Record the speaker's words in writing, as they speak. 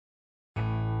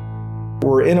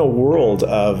We're in a world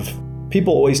of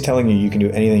people always telling you can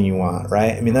do anything you want,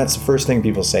 right? I mean, that's the first thing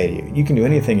people say to you. You can do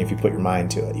anything if you put your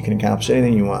mind to it. You can accomplish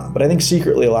anything you want. But I think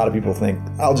secretly a lot of people think,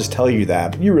 I'll just tell you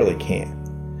that, but you really can't.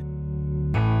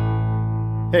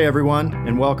 Hey everyone,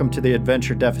 and welcome to the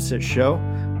Adventure Deficit Show,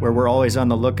 where we're always on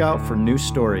the lookout for new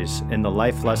stories and the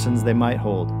life lessons they might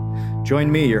hold.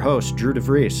 Join me, your host, Drew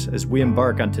DeVries, as we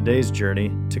embark on today's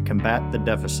journey to combat the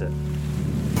deficit.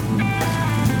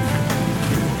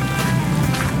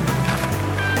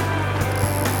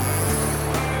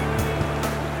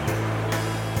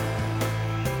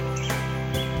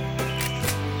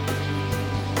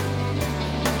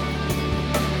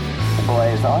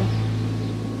 Blaze on.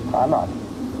 I'm on.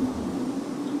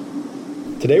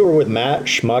 Today we're with Matt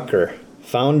Schmucker,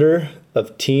 founder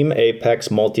of Team Apex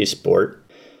Multisport.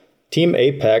 Team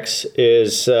Apex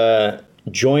is a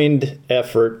joined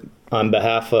effort on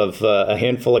behalf of a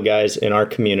handful of guys in our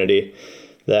community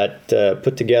that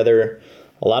put together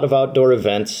a lot of outdoor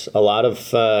events, a lot of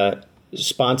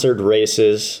sponsored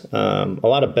races, a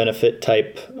lot of benefit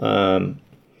type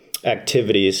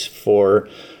activities for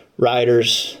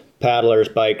riders, paddlers,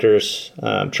 bikers,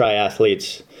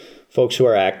 triathletes, folks who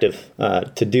are active,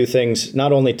 to do things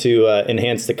not only to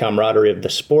enhance the camaraderie of the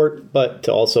sport, but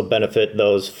to also benefit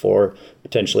those for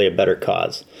potentially a better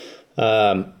cause.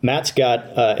 Matt's got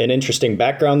an interesting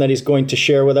background that he's going to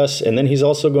share with us, and then he's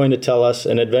also going to tell us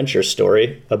an adventure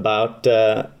story about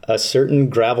a certain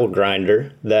gravel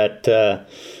grinder that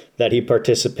he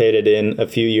participated in a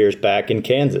few years back in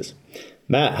Kansas.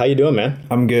 Matt, how you doing, man?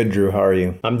 I'm good, Drew. How are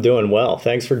you? I'm doing well.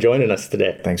 Thanks for joining us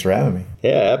today. Thanks for having me.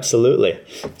 Yeah, absolutely.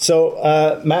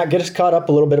 So, Matt, get us caught up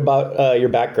a little bit about your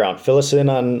background. Fill us in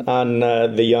on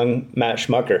the young Matt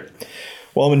Schmucker.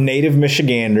 Well, I'm a native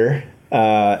Michigander.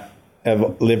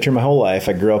 I've lived here my whole life.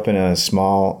 I grew up in a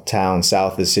small town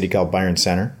south of the city called Byron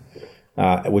Center,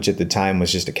 which at the time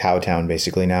was just a cow town,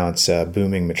 basically. Now it's a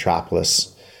booming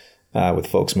metropolis. With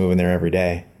folks moving there every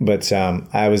day. But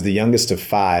I was the youngest of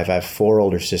five. I have four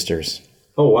older sisters.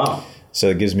 Oh, wow. So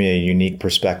it gives me a unique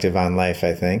perspective on life,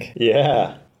 I think.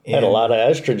 Yeah. Had a lot of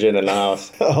estrogen in the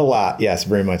house. A lot. Yes,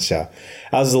 very much so.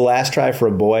 I was the last try for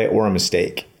a boy or a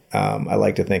mistake. I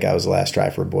like to think I was the last try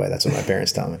for a boy. That's what my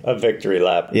parents tell me. A victory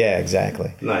lap. Yeah,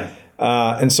 exactly. Nice.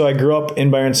 And so I grew up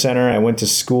in Byron Center. I went to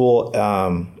school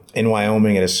in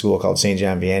Wyoming at a school called St.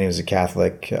 John Vianney. It was a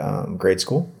Catholic grade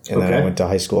school. And then I went to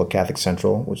high school at Catholic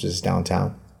Central, which is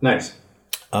downtown. Nice.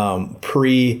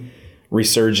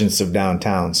 Pre-resurgence of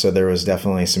downtown. So there was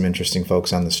definitely some interesting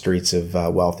folks on the streets of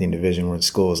Wealthy and Division where the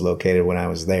school was located when I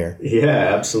was there.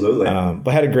 Yeah, absolutely. But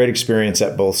I had a great experience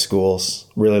at both schools.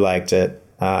 Really liked it.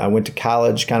 I went to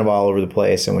college kind of all over the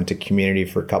place. I went to community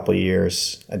for a couple of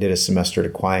years. I did a semester at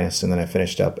Aquinas, and then I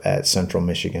finished up at Central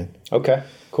Michigan. Okay.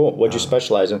 Cool. What'd you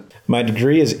specialize in? My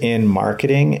degree is in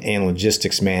marketing and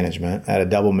logistics management. I had a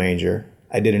double major.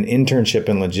 I did an internship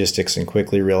in logistics and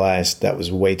quickly realized that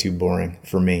was way too boring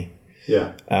for me.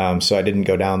 Yeah. So I didn't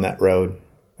go down that road.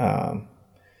 But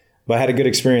I had a good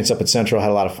experience up at Central,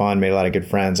 had a lot of fun, made a lot of good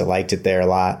friends. I liked it there a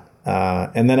lot.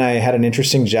 And then I had an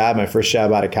interesting job. My first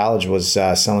job out of college was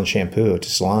selling shampoo to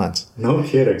salons. No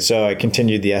kidding. So I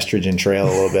continued the estrogen trail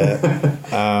a little bit.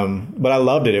 But I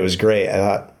loved it. It was great. I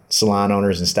thought salon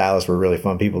owners and stylists were really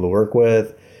fun people to work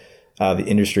with. The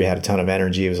industry had a ton of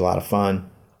energy. It was a lot of fun.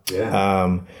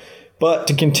 Yeah. But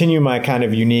to continue my kind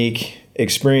of unique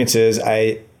experiences,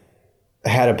 I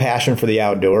had a passion for the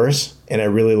outdoors and I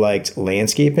really liked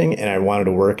landscaping and I wanted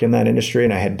to work in that industry.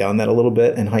 And I had done that a little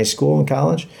bit in high school and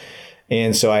college.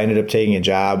 And so I ended up taking a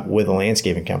job with a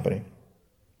landscaping company,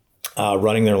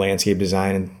 running their landscape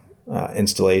design and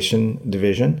installation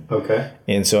division. Okay.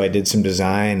 And so I did some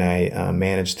design. I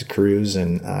managed the crews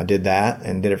and did that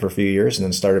and did it for a few years and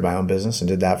then started my own business and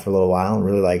did that for a little while and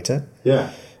really liked it.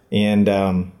 Yeah.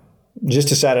 And just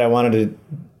decided I wanted to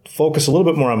focus a little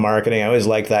bit more on marketing. I always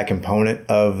liked that component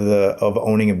of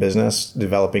owning a business,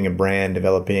 developing a brand,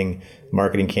 developing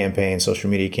marketing campaigns, social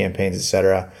media campaigns, et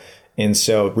cetera. And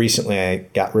so recently I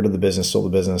got rid of the business, sold the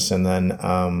business, and then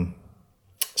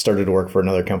started to work for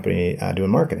another company doing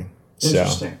marketing.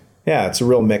 Interesting. So, yeah, it's a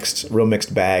real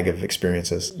mixed bag of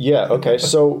experiences. Yeah. Okay.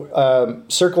 So,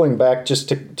 circling back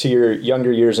just to your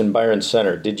younger years in Byron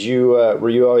Center, were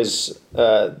you always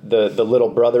the little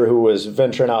brother who was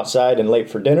venturing outside and late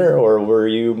for dinner, or were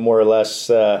you more or less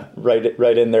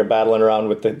right in there battling around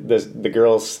with the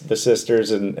girls, the sisters,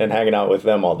 and hanging out with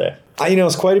them all day? I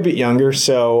was quite a bit younger,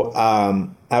 so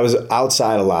I was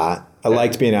outside a lot. I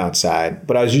liked being outside,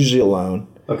 but I was usually alone.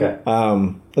 Okay.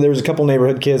 There was a couple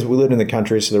neighborhood kids. We lived in the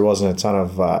country, so there wasn't a ton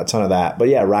of that. But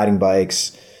yeah, riding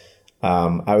bikes.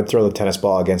 I would throw the tennis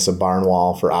ball against a barn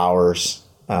wall for hours.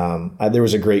 There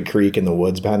was a great creek in the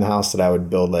woods behind the house that I would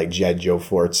build like G.I. Joe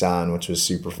forts on, which was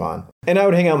super fun. And I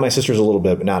would hang out with my sisters a little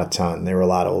bit, but not a ton. They were a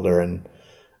lot older and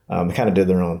kind of did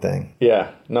their own thing.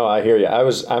 Yeah, no, I hear you.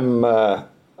 I'm a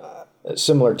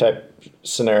similar type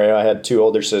scenario. I had 2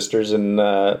 older sisters, and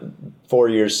 4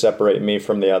 years separate me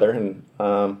from the other. And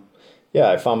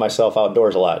I found myself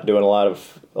outdoors a lot, doing a lot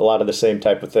of the same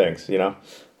type of things, you know.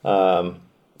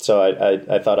 So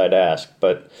I thought I'd ask.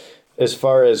 But as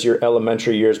far as your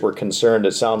elementary years were concerned,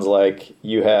 it sounds like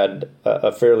you had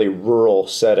a fairly rural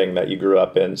setting that you grew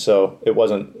up in. So it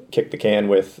wasn't kick the can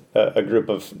with a group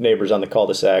of neighbors on the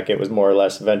cul-de-sac. It was more or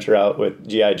less venture out with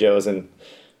G.I. Joes and,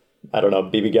 I don't know,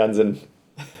 BB guns and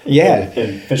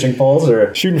and fishing poles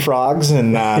or shooting frogs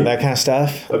and that kind of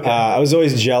stuff. Okay. I was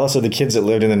always jealous of the kids that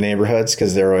lived in the neighborhoods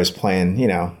because they were always playing,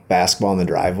 basketball in the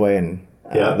driveway and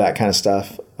that kind of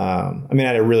stuff. I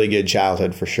had a really good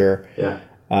childhood for sure. Yeah.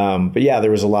 But yeah,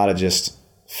 there was a lot of just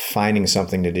finding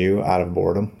something to do out of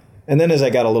boredom. And then as I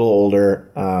got a little older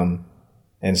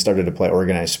and started to play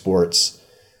organized sports,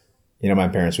 my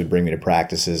parents would bring me to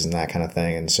practices and that kind of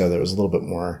thing. And so there was a little bit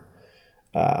more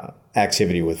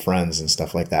activity with friends and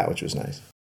stuff like that, which was nice.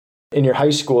 In your high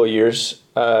school years,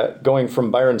 going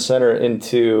from Byron Center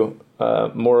into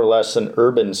more or less an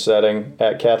urban setting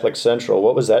at Catholic Central,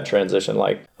 what was that transition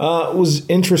like? It was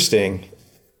interesting.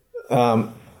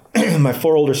 My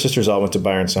 4 older sisters all went to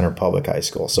Byron Center Public High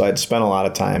School, so I'd spent a lot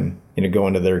of time,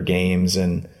 going to their games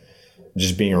and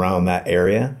just being around that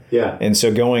area. Yeah. And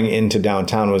so going into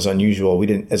downtown was unusual.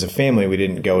 As a family, we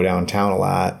didn't go downtown a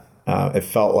lot. It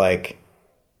felt like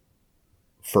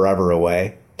forever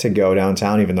away to go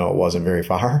downtown, even though it wasn't very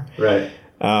far. Right.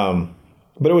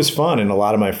 But it was fun, and a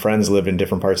lot of my friends lived in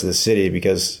different parts of the city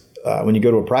because when you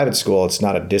go to a private school, it's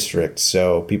not a district,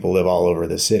 so people live all over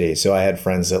the city. So I had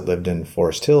friends that lived in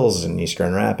Forest Hills and East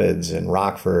Grand Rapids and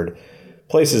Rockford,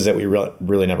 places that we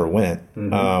really never went.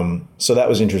 Mm-hmm. So that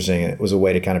was interesting. It was a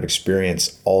way to kind of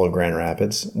experience all of Grand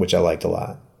Rapids, which I liked a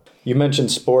lot. You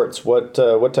mentioned sports. What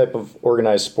type of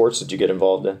organized sports did you get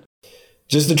involved in?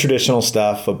 Just the traditional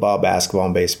stuff, football, basketball,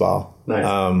 and baseball.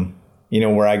 Nice.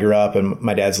 Where I grew up, and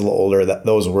my dad's a little older,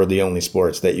 those were the only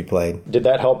sports that you played. Did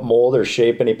that help mold or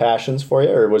shape any passions for you,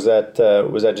 or was that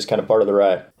just kind of part of the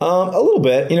ride? A little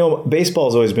bit. Baseball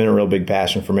has always been a real big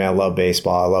passion for me. I love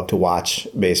baseball. I love to watch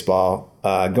baseball.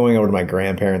 Going over to my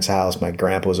grandparents' house, my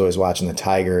grandpa was always watching the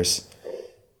Tigers.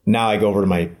 Now I go over to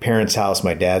my parents' house.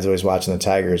 My dad's always watching the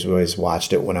Tigers. We always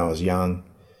watched it when I was young.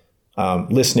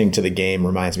 Listening to the game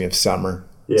reminds me of summer.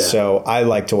 Yeah. So I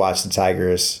like to watch the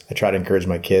Tigers. I try to encourage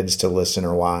my kids to listen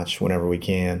or watch whenever we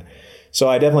can. So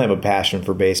I definitely have a passion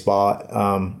for baseball.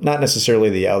 Not necessarily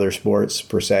the other sports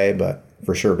per se, but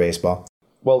for sure baseball.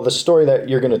 Well, the story that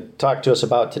you're going to talk to us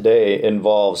about today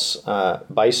involves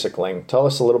bicycling. Tell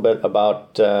us a little bit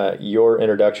about your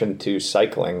introduction to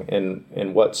cycling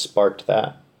and what sparked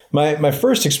that. My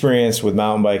first experience with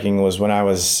mountain biking was when I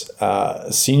was a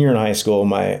senior in high school.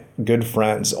 My good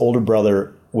friend's older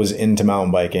brother was into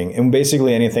mountain biking, and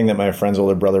basically anything that my friend's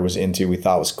older brother was into, we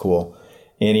thought was cool.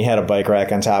 And he had a bike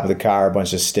rack on top of the car, a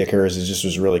bunch of stickers. It just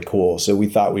was really cool. So we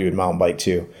thought we would mountain bike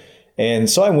too. And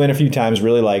so I went a few times,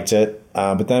 really liked it.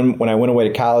 But then when I went away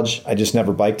to college, I just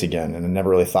never biked again, and I never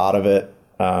really thought of it.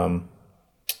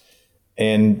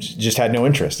 And just had no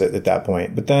interest at that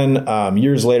point. But then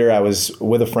years later, I was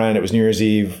with a friend. It was New Year's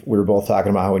Eve. We were both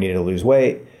talking about how we needed to lose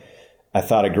weight. I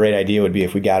thought a great idea would be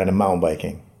if we got into mountain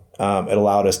biking. It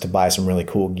allowed us to buy some really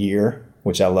cool gear,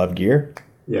 which I love gear.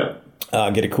 Yeah.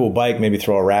 Get a cool bike, maybe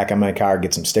throw a rack on my car,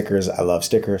 get some stickers. I love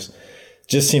stickers.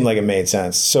 Just seemed like it made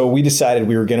sense. So we decided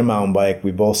we were going to mountain bike.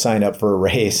 We both signed up for a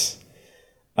race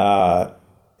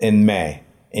in May.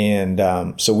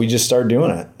 And so we just started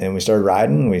doing it. And we started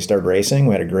riding. We started racing.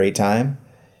 We had a great time.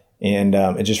 And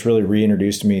it just really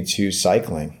reintroduced me to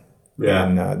cycling. Yeah.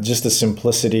 And just the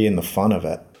simplicity and the fun of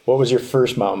it. What was your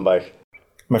first mountain bike?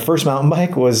 My first mountain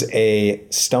bike was a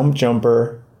stump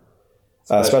jumper,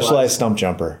 specialized stump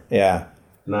jumper. Yeah.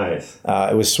 Nice.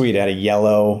 It was sweet. It had a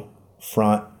yellow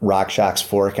front RockShox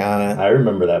fork on it. I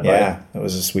remember that bike. Yeah, it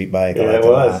was a sweet bike. Yeah, it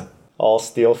was. All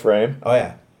steel frame. Oh,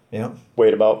 yeah. Yeah.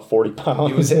 Weighed about 40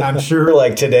 pounds. I'm sure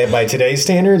like by today's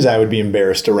standards, I would be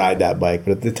embarrassed to ride that bike.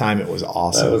 But at the time, it was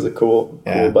awesome. That was a cool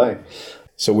bike.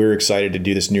 So we were excited to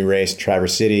do this new race in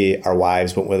Traverse City. Our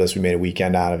wives went with us. We made a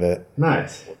weekend out of it.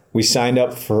 Nice. We signed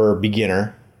up for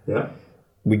beginner. Yeah.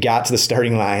 We got to the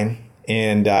starting line,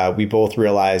 and we both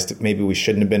realized maybe we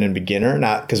shouldn't have been in beginner,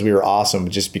 not because we were awesome,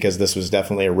 but just because this was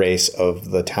definitely a race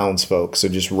of the townsfolk, so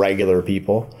just regular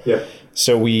people. Yeah.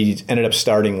 So we ended up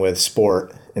starting with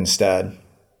sport instead.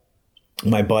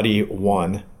 My buddy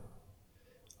won.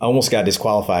 almost got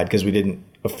disqualified because we didn't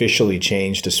officially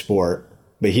change to sport,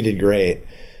 but he did great.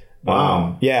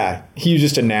 Wow. Yeah, he was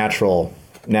just a natural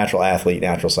athlete,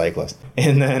 natural cyclist.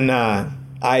 And then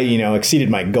I, exceeded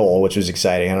my goal, which was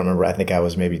exciting. I don't remember. I think I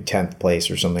was maybe 10th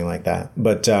place or something like that.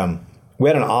 But we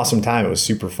had an awesome time. It was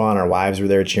super fun. Our wives were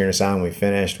there cheering us on when we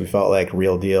finished. We felt like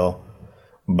real deal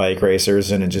bike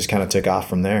racers, and it just kind of took off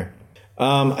from there.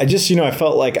 I just, I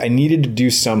felt like I needed to do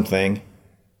something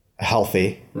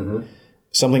healthy,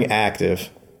 something active.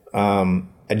 I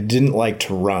didn't like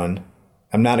to run.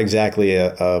 I'm not exactly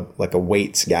a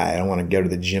weights guy. I don't want to go to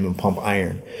the gym and pump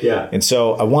iron. Yeah. And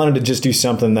so I wanted to just do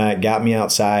something that got me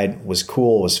outside, was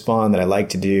cool, was fun, that I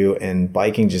liked to do, and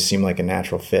biking just seemed like a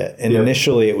natural fit. And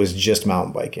initially it was just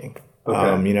mountain biking.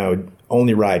 Okay.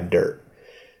 Only ride dirt.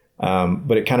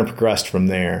 But it kind of progressed from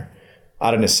there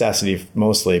out of necessity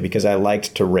mostly because I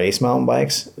liked to race mountain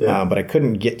bikes, but I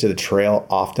couldn't get to the trail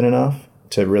often enough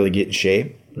to really get in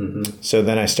shape. Mm-hmm. So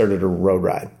then I started to road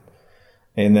ride.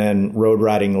 And then road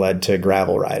riding led to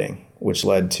gravel riding, which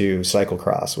led to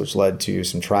cyclocross, which led to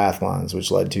some triathlons,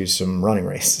 which led to some running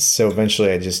races. So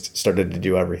eventually I just started to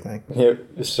do everything. Yeah,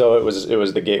 so it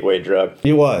was the gateway drug.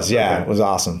 It was, yeah. Okay. It was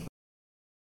awesome.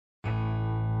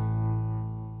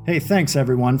 Hey, thanks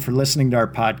everyone for listening to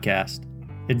our podcast.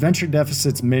 Adventure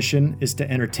Deficit's mission is to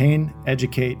entertain,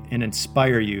 educate, and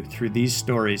inspire you through these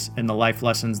stories and the life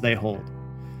lessons they hold.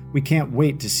 We can't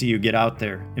wait to see you get out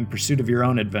there in pursuit of your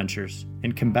own adventures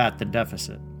and combat the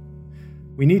deficit.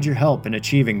 We need your help in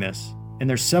achieving this, and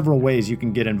there's several ways you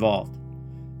can get involved.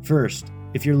 First,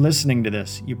 if you're listening to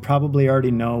this, you probably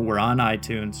already know we're on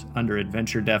iTunes under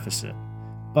Adventure Deficit.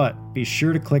 But be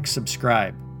sure to click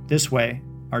subscribe. This way,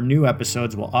 our new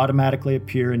episodes will automatically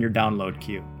appear in your download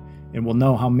queue, and we'll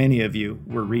know how many of you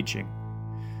we're reaching.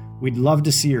 We'd love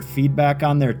to see your feedback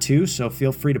on there too, so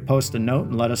feel free to post a note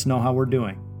and let us know how we're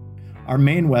doing. Our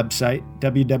main website,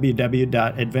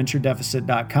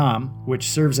 www.adventuredeficit.com, which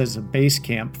serves as a base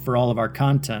camp for all of our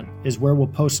content, is where we'll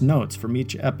post notes from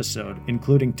each episode,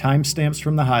 including timestamps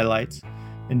from the highlights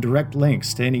and direct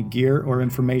links to any gear or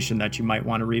information that you might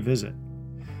want to revisit.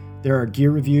 There are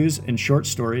gear reviews and short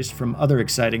stories from other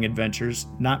exciting adventures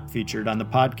not featured on the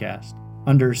podcast.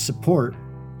 Under support,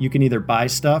 you can either buy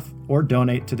stuff or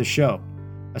donate to the show.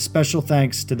 A special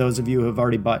thanks to those of you who have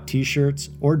already bought t-shirts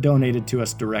or donated to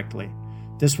us directly.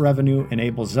 This revenue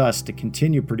enables us to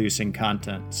continue producing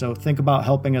content, so think about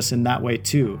helping us in that way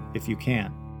too, if you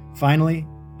can. Finally,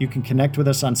 you can connect with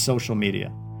us on social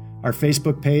media. Our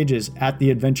Facebook page is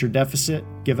 @TheAdventureDeficit.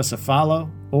 Give us a follow,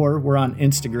 or we're on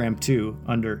Instagram too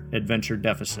under Adventure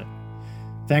Deficit.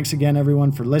 Thanks again,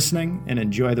 everyone, for listening, and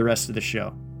enjoy the rest of the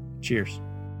show. Cheers.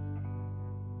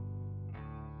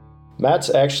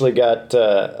 Matt's actually got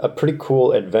a pretty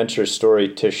cool adventure story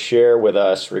to share with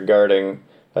us regarding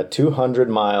a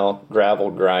 200-mile gravel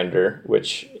grinder,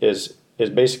 which is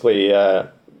basically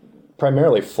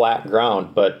primarily flat ground,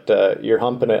 but you're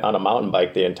humping it on a mountain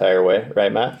bike the entire way,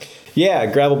 right, Matt? Yeah,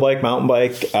 gravel bike, mountain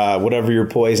bike, whatever your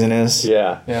poison is.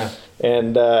 Yeah.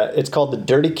 And it's called the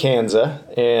Dirty Kanza,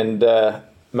 and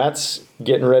Matt's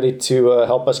getting ready to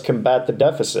help us combat the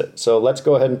deficit. So let's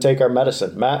go ahead and take our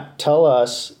medicine. Matt, tell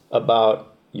us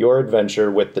about your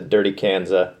adventure with the Dirty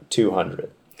Kanza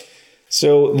 200.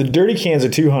 So the Dirty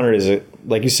Kanza 200 is,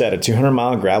 like you said, a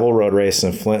 200-mile gravel road race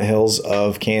in the Flint Hills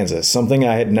of Kansas, something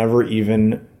I had never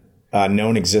even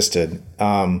known existed.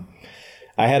 I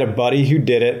had a buddy who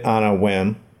did it on a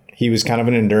whim. He was kind of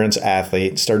an endurance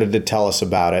athlete, started to tell us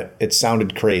about it. It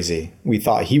sounded crazy. We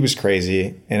thought he was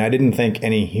crazy, and I didn't think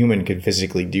any human could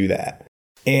physically do that.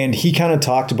 And he kind of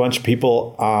talked a bunch of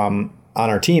people on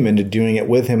our team into doing it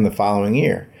with him the following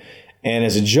year. And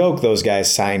as a joke, those guys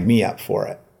signed me up for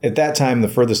it. At that time, the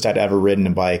furthest I'd ever ridden a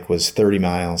bike was 30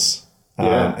 miles.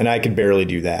 And I could barely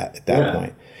do that at that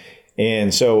point.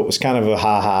 And so it was kind of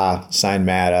a sign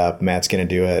Matt up. Matt's going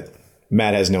to do it.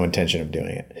 Matt has no intention of doing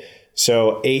it.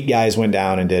 So 8 guys went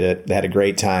down and did it. They had a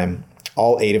great time.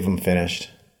 All 8 of them finished,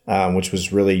 which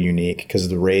was really unique because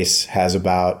the race has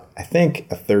about, I think,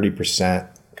 a 30%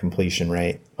 completion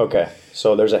rate. Okay,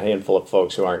 so there's a handful of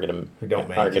folks who aren't going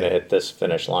to hit this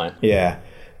finish line. Yeah.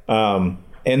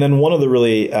 And then one of the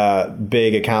really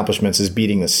big accomplishments is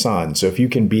beating the sun. So if you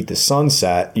can beat the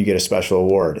sunset, you get a special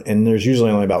award. And there's usually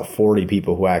only about 40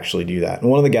 people who actually do that. And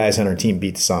one of the guys on our team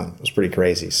beat the sun. It was pretty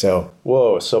crazy. So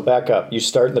whoa, so back up. You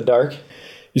start in the dark?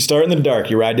 You start in the dark.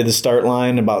 You ride to the start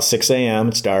line about 6 a.m.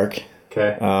 It's dark.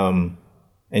 Okay. And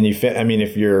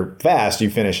if you're fast, you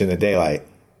finish in the daylight.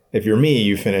 If you're me,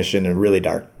 you finish in a really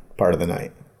dark part of the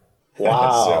night.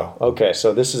 Wow. Okay,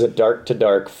 so this is a dark to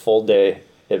dark full day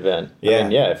event.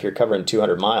 Yeah. If you're covering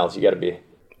 200 miles, you got to be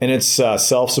And it's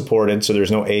self-supported, so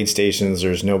there's no aid stations.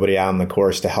 There's nobody on the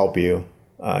course to help you.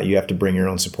 You have to bring your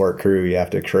own support crew. You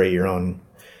have to create your own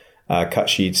cut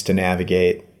sheets to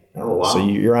navigate. Oh, wow. So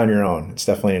you're on your own. It's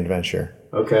definitely an adventure.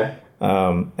 Okay.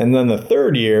 And then the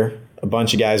third year, a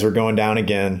bunch of guys were going down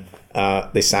again.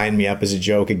 They signed me up as a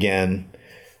joke again.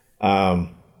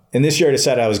 And this year I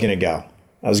decided I was going to go.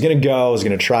 I was going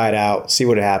to try it out, see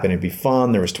what would happen. It'd be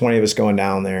fun. There was 20 of us going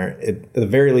down there. At the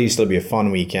very least, it'll be a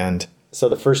fun weekend. So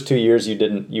the first 2 years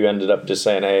you ended up just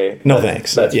saying, hey, no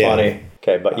thanks. That's funny.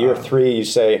 Okay, but year 3, you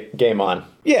say, game on.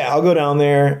 Yeah, I'll go down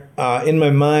there. In my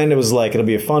mind, it was like, it'll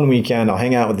be a fun weekend. I'll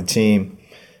hang out with the team.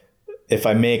 If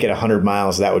I make it 100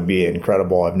 miles, that would be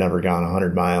incredible. I've never gone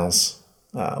 100 miles.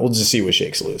 We'll just see what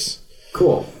shakes loose.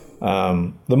 Cool.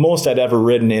 The most I'd ever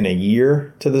ridden in a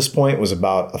year to this point was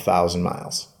about 1,000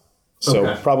 miles.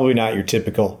 So probably not your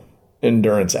typical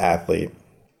endurance athlete.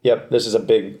 Yep, this is a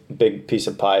big piece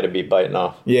of pie to be biting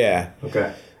off. Yeah.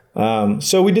 Okay.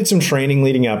 So we did some training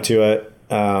leading up to it.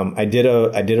 I did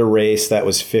a race that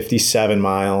was 57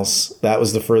 miles. That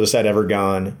was the furthest I'd ever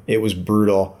gone. It was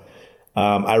brutal.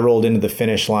 I rolled into the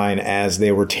finish line as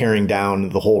they were tearing down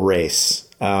the whole race.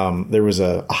 There was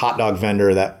a hot dog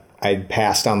vendor that I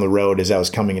passed on the road as I was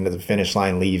coming into the finish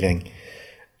line leaving.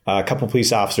 A couple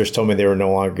police officers told me they were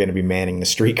no longer going to be manning the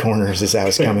street corners as I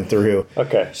was coming through.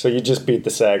 Okay, so you just beat the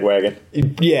sag wagon.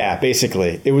 Yeah,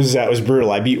 basically. It was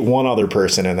brutal. I beat one other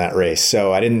person in that race,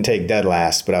 so I didn't take dead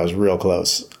last, but I was real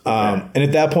close. And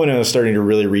at that point, I was starting to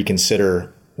really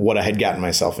reconsider what I had gotten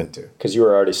myself into. Because you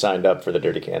were already signed up for the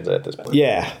Dirty Kansas at this point.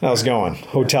 Yeah, I was going.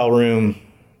 Hotel room,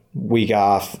 week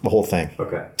off, the whole thing.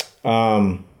 Okay.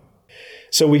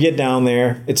 So we get down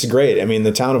there. It's great. I mean,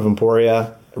 the town of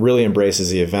Emporia really embraces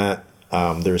the event.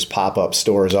 There's pop-up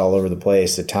stores all over the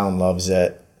place. The town loves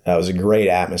it. It was a great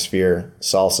atmosphere.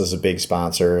 Salsa's a big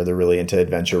sponsor. They're really into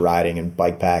adventure riding and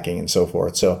bike packing and so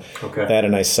forth. So they had a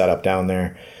nice setup down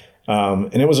there.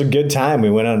 And it was a good time. We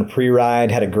went on a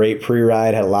pre-ride, had a great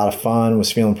pre-ride, had a lot of fun, was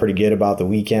feeling pretty good about the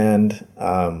weekend.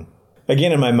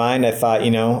 Again, in my mind, I thought,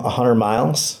 100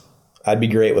 miles, I'd be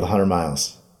great with 100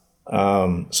 miles.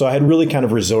 So I had really kind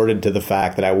of resorted to the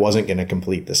fact that I wasn't going to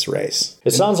complete this race.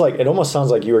 It almost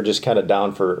sounds like you were just kind of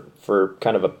down for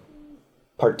kind of a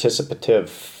participative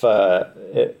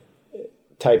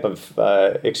type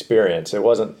of experience. It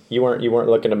wasn't, you weren't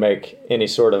looking to make any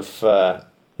sort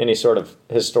of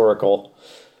historical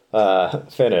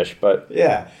finish, but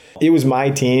yeah, it was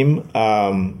my team.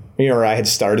 I had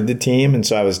started the team, and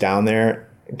so I was down there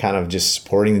kind of just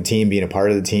supporting the team, being a part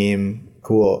of the team.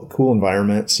 Cool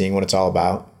environment, seeing what it's all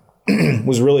about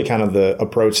was really kind of the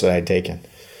approach that I had taken.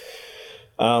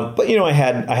 But I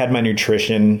had my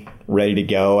nutrition ready to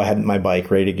go. I had my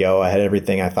bike ready to go. I had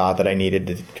everything I thought that I needed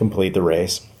to complete the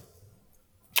race.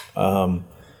 And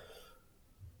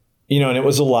it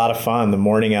was a lot of fun the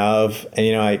morning of,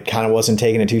 and I kind of wasn't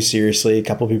taking it too seriously. A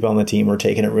couple of people on the team were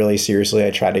taking it really seriously.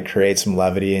 I tried to create some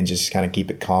levity and just kind of keep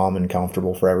it calm and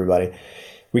comfortable for everybody.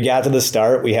 We got to the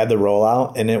start, we had the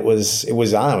rollout, and it was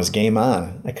on. It was game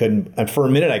on. For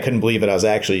a minute, I couldn't believe that I was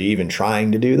actually even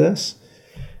trying to do this.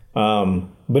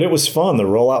 But it was fun. The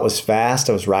rollout was fast.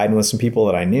 I was riding with some people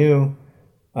that I knew.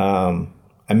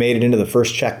 I made it into the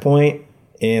first checkpoint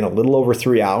in a little over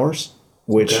 3 hours,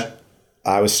 which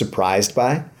I was surprised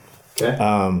by.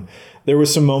 Okay. There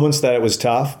was some moments that it was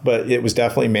tough, but it was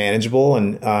definitely manageable,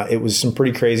 and it was some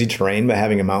pretty crazy terrain. But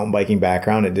having a mountain biking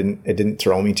background, it didn't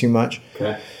throw me too much.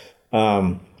 Okay.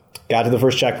 Got to the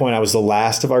first checkpoint. I was the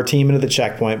last of our team into the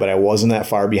checkpoint, but I wasn't that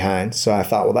far behind. So I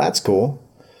thought, well, that's cool.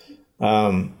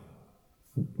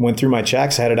 Went through my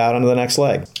checks, headed out onto the next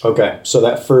leg. Okay. So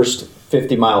that first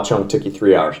 50-mile chunk took you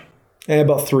 3 hours?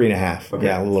 About 3.5. Okay.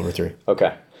 Yeah, a little over 3.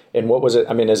 Okay. And what was it?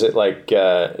 I mean, is it like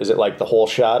the whole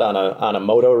shot on a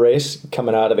moto race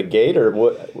coming out of the gate, or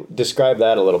what? Describe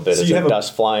that a little bit. So is it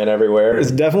dust flying everywhere?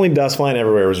 It's definitely dust flying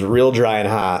everywhere. It was real dry and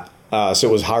hot, so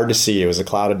it was hard to see. It was a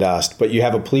cloud of dust. But you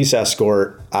have a police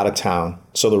escort out of town,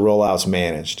 so the rollout's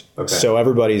managed. Okay. So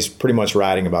everybody's pretty much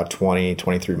riding about 20,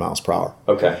 23 miles per hour.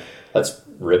 Okay, that's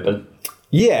ripping.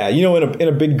 Yeah, in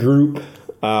a big group.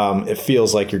 It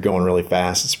feels like you're going really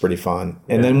fast. It's pretty fun.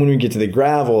 And then when we get to the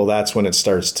gravel, that's when it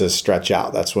starts to stretch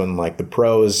out. That's when like the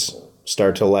pros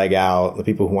start to leg out. The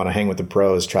people who want to hang with the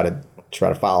pros try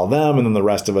to follow them. And then the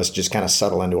rest of us just kind of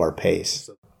settle into our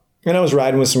pace. And I was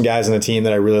riding with some guys on the team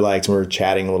that I really liked. And we were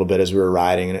chatting a little bit as we were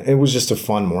riding. And it was just a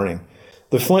fun morning.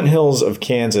 The Flint Hills of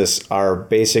Kansas are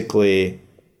basically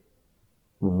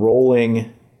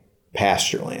rolling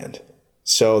pasture land.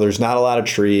 So there's not a lot of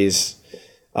trees.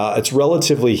 It's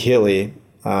relatively hilly,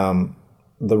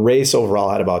 the race overall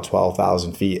had about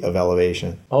 12,000 feet of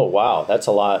elevation. Oh, wow. That's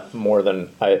a lot more than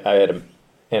I had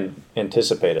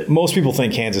anticipated. Most people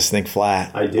think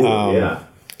flat. I do, yeah.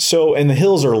 So, and the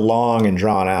hills are long and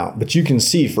drawn out, but you can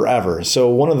see forever. So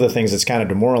one of the things that's kind of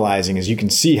demoralizing is you can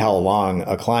see how long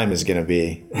a climb is going to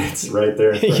be. It's right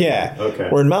there. Yeah. Okay.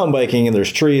 Where in mountain biking, and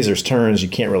there's trees, there's turns, you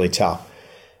can't really tell.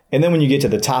 And then when you get to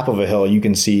the top of a hill, you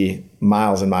can see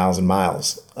miles and miles and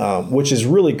miles, which is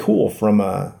really cool from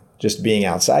a just being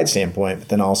outside standpoint. But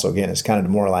then also, again, it's kind of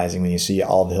demoralizing when you see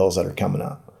all the hills that are coming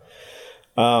up.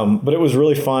 But it was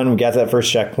really fun. We got to that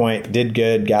first checkpoint, did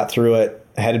good, got through it.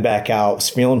 Headed back out, was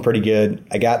feeling pretty good.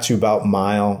 I got to about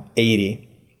mile 80.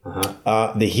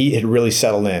 The heat had really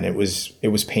settled in. It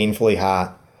was painfully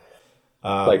hot.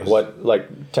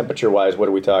 Like temperature wise, what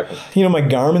are we talking? You know, my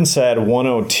Garmin said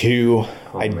 102.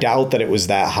 I doubt that it was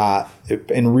that hot.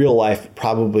 In real life,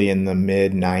 probably in the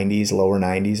mid 90s, lower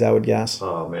 90s, I would guess.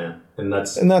 Oh man, and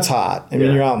that's hot. I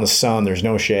mean, you're out in the sun. There's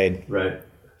no shade. Right.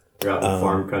 You're out in the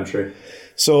farm country.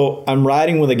 So I'm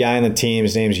riding with a guy on the team.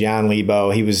 His name's Jan Lebo.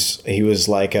 He was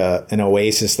like an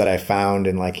oasis that I found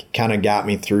and like kind of got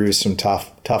me through some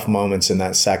tough moments in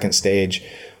that second stage.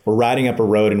 We're riding up a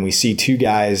road and we see two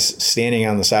guys standing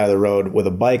on the side of the road with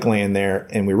a bike laying there,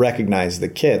 and we recognize the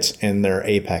kits and they're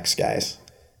Apex guys.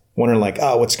 Wondering like,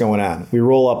 oh, what's going on? We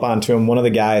roll up onto him. One of the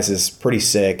guys is pretty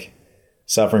sick,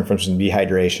 suffering from some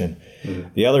dehydration.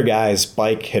 The other guy's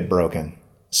bike had broken.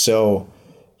 So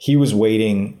he was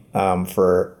waiting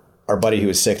for our buddy who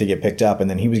was sick to get picked up, and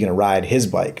then he was going to ride his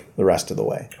bike the rest of the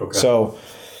way. Okay. So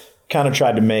kind of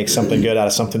tried to make something good out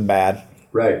of something bad.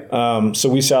 Right. So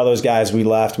we saw those guys. We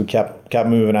left. We kept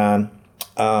moving on.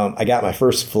 I got my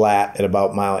first flat at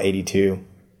about mile 82.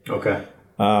 Okay.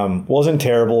 Wasn't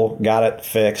terrible. Got it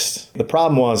fixed. The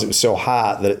problem was it was so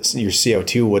hot that your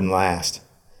CO2 wouldn't last.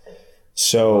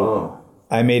 So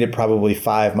I made it probably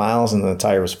 5 miles, and then the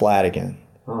tire was flat again.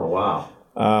 Oh, wow.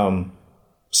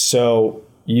 So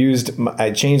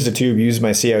I changed the tube, used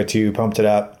my CO2, pumped it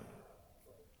up,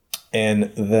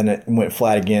 and then it went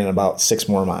flat again in about 6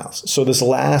 more miles. So this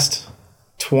last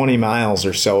 20 miles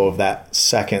or so of that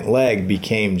second leg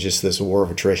became just this war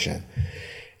of attrition.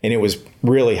 And it was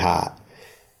really hot.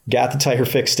 Got the tire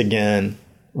fixed again,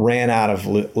 ran out of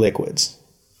liquids.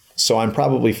 So I'm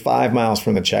probably 5 miles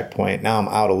from the checkpoint. Now I'm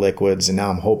out of liquids, and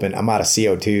now I'm out of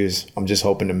CO2s. I'm just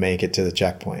hoping to make it to the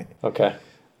checkpoint. Okay.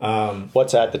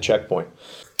 What's at the checkpoint?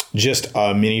 Just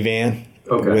a minivan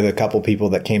with a couple people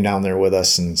that came down there with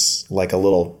us, and like a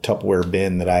little Tupperware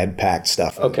bin that I had packed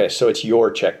stuff in. Okay, so it's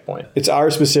your checkpoint. It's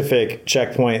our specific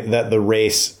checkpoint that the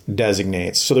race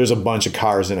designates. So there's a bunch of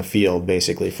cars in a field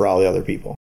basically for all the other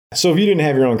people. So if you didn't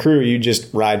have your own crew, you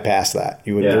just ride past that.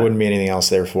 There wouldn't be anything else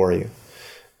there for you.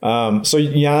 So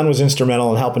Jan was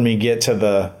instrumental in helping me get to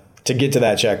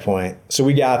that checkpoint. So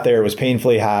we got there. It was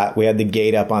painfully hot. We had the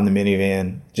gate up on the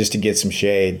minivan just to get some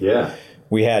shade. Yeah.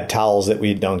 We had towels that we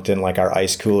had dunked in, like our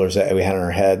ice coolers that we had on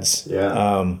our heads.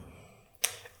 Yeah.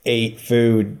 Ate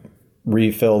food,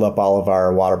 refilled up all of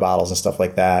our water bottles and stuff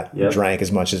like that. Yep. Drank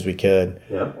as much as we could.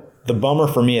 Yep. The bummer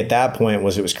for me at that point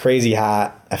was it was crazy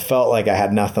hot. I felt like I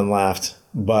had nothing left,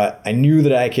 but I knew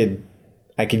that I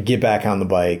could get back on the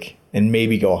bike and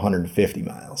maybe go 150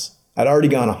 miles. I'd already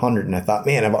gone 100, and I thought,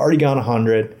 man, I've already gone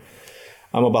 100.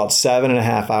 I'm about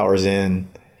 7.5 hours in.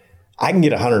 I can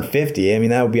get 150. I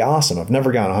mean, that would be awesome. I've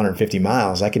never gone 150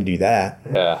 miles. I could do that.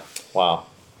 Yeah. Wow.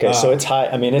 Okay, so it's high.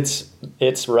 I mean,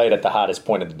 it's right at the hottest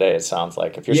point of the day, it sounds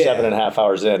like. If you're 7.5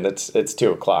 hours in, it's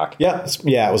 2 o'clock. Yeah.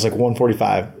 It was like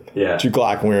 1:45, 2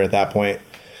 o'clock when we were at that point.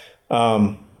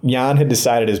 Jan had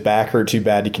decided his back hurt too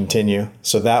bad to continue.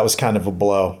 So that was kind of a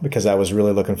blow because I was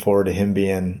really looking forward to him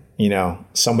being,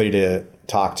 somebody to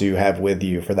talk to, have with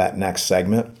you for that next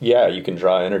segment. Yeah, you can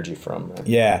draw energy from. Man.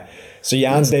 Yeah. So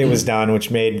Jan's day was done,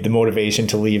 which made the motivation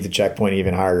to leave the checkpoint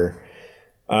even harder.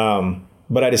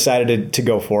 But I decided to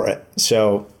go for it.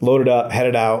 So loaded up,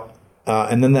 headed out.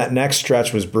 And then that next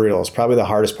stretch was brutal. It's probably the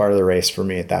hardest part of the race for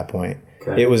me at that point.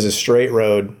 Okay. It was a straight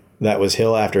road that was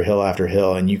hill after hill after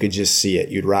hill, and you could just see it.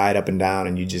 You'd ride up and down,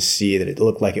 and you just see that it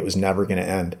looked like it was never going to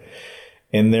end.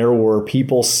 And there were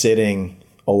people sitting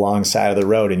alongside of the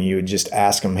road, and you would just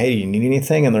ask them, hey, do you need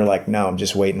anything? And they're like, no, I'm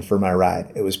just waiting for my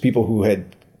ride. It was people who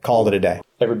had called it a day.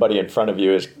 Everybody in front of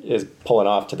you is pulling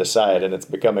off to the side, and it's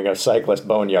becoming a cyclist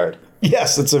boneyard.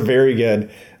 Yes, it's a very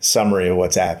good summary of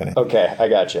what's happening. Okay, I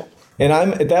got you. And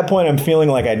at that point, I'm feeling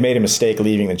like I'd made a mistake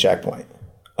leaving the checkpoint.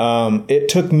 It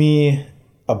took me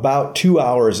about 2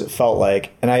 hours, it felt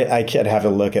like, and I could have a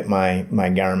look at my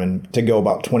Garmin, to go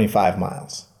about 25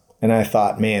 miles. And I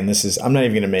thought, man, I'm not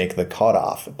even going to make the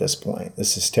cutoff at this point.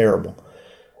 This is terrible.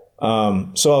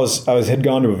 So I had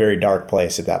gone to a very dark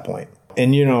place at that point.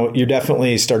 And, you're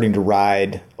definitely starting to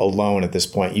ride alone at this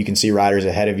point. You can see riders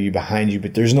ahead of you, behind you,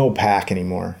 but there's no pack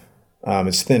anymore.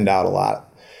 It's thinned out a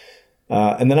lot.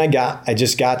 And then I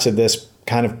just got to this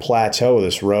kind of plateau,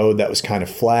 this road that was kind of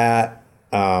flat.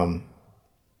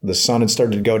 The sun had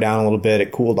started to go down a little bit.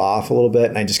 It cooled off a little bit,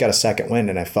 and I just got a second wind,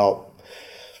 and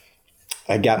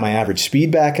I got my average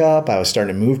speed back up. I was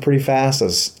starting to move pretty fast.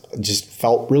 Just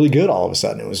felt really good all of a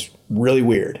sudden. It was really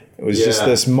weird. It was just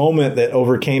this moment that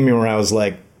overcame me where I was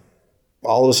like,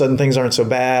 all of a sudden things aren't so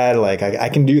bad. Like I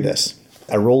can do this.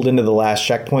 I rolled into the last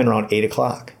checkpoint around 8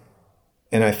 o'clock,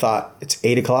 and I thought, it's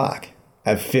 8 o'clock. I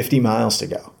have 50 miles to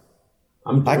go.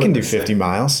 I can do 50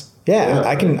 miles. Yeah,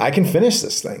 I can finish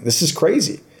this thing. This is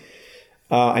crazy.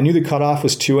 I knew the cutoff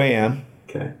was 2 a.m.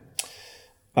 Okay.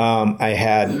 I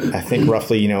had, I think,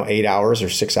 roughly, 8 hours or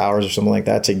 6 hours or something like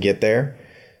that to get there.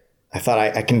 I thought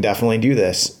I can definitely do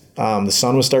this. The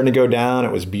sun was starting to go down.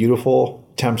 It was beautiful.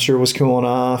 Temperature was cooling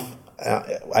off.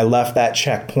 I left that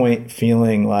checkpoint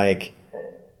feeling like,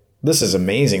 this is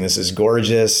amazing. This is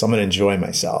gorgeous. I'm going to enjoy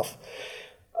myself.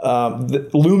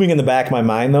 Looming in the back of my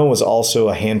mind, though, was also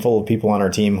a handful of people on our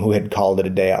team who had called it a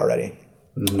day already.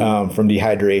 From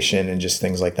dehydration and just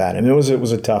things like that. And it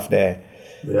was a tough day.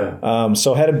 Yeah.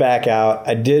 So headed back out.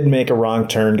 I did make a wrong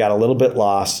turn, got a little bit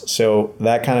lost. So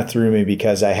that kind of threw me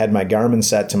because I had my Garmin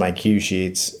set to my cue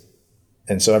sheets.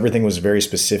 And so everything was very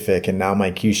specific. And now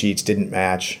my cue sheets didn't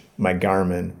match my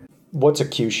Garmin. What's a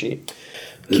cue sheet?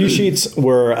 Cue sheets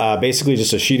were basically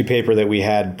just a sheet of paper that we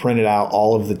had printed out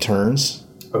all of the turns.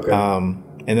 Okay.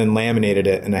 And then laminated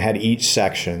it, and I had each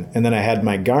section. And then I had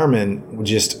my Garmin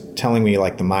just telling me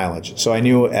like the mileage. So I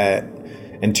knew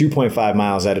in 2.5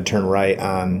 miles I had to turn right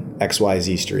on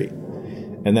XYZ street.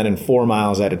 And then in 4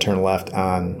 miles I had to turn left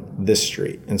on this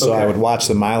street. And so I would watch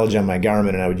the mileage on my Garmin,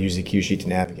 and I would use the cue sheet to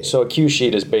navigate. So a cue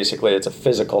sheet is basically, it's a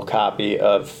physical copy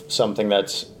of something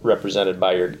that's represented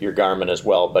by your Garmin as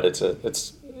well, but it's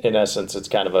in essence, it's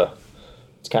kind of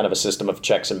a system of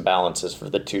checks and balances for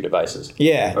the two devices.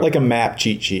 Yeah, like a map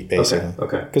cheat sheet, basically.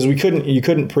 Okay. Because you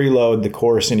couldn't preload the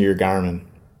course into your Garmin.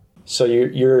 So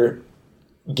you're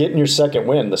getting your second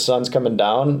wind. The sun's coming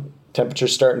down.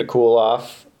 Temperature's starting to cool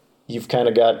off. You've kind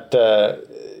of got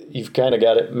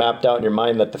it mapped out in your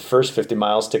mind that the first 50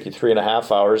 miles took you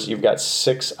 3.5 hours. You've got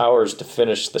 6 hours to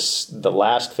finish the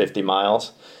last 50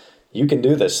 miles. You can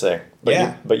do this thing.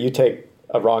 But you take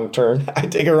a wrong turn. I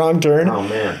take a wrong turn. Oh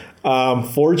man.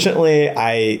 Fortunately,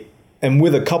 I am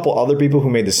with a couple other people who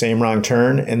made the same wrong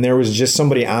turn, and there was just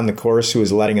somebody on the course who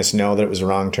was letting us know that it was a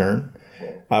wrong turn,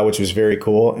 which was very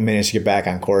cool, and managed to get back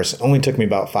on course. It only took me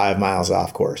about 5 miles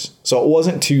off course. So it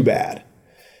wasn't too bad.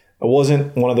 It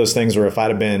wasn't one of those things where if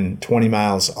I'd have been 20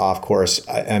 miles off course,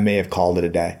 I may have called it a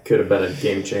day. Could have been a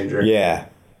game changer. Yeah.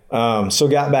 So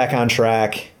got back on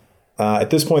track.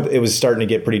 At this point, it was starting to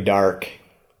get pretty dark.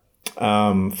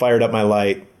 Fired up my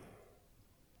light.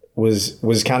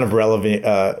 Was kind of relishing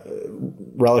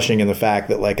in the fact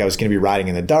that like I was going to be riding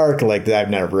in the dark. Like I've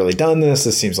never really done this.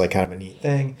 This seems like kind of a neat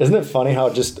thing. Isn't it funny how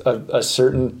just a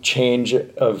certain change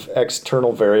of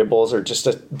external variables or just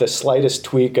the slightest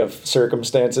tweak of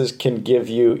circumstances can give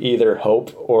you either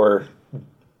hope or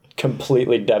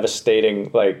completely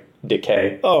devastating like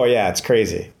decay? Oh yeah, it's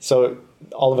crazy. So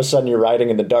all of a sudden you're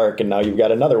riding in the dark and now you've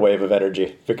got another wave of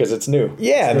energy because it's new.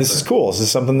 Yeah, this is cool. This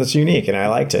is something that's unique and I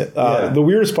liked it. The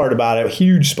weirdest part about it,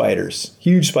 huge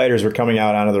spiders were coming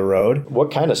out onto the road.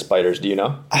 What kind of spiders do you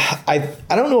know? I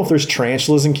don't know if there's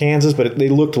tarantulas in Kansas, but they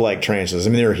looked like tarantulas. I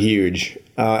mean, they were huge.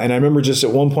 And I remember just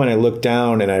at one point I looked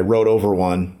down and I rode over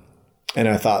one and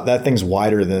I thought that thing's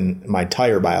wider than my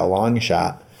tire by a long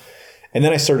shot. And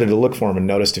then I started to look for them and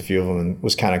noticed a few of them and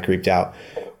was kind of creeped out.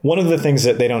 One of the things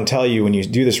that they don't tell you when you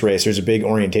do this race, there's a big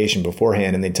orientation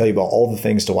beforehand, and they tell you about all the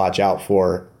things to watch out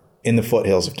for in the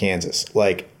foothills of Kansas,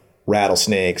 like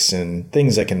rattlesnakes and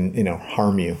things that can,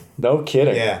 harm you. No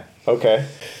kidding. Yeah. Okay.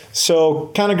 So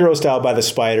kind of grossed out by the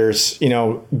spiders,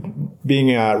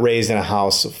 being raised in a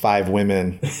house of 5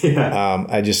 women. Yeah.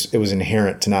 It was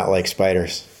inherent to not like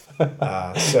spiders.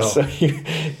 So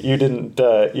you didn't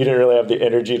really have the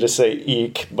energy to say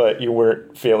eek, but you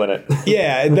weren't feeling it.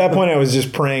 Yeah, at that point I was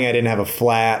just praying I didn't have a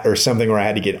flat or something where I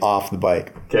had to get off the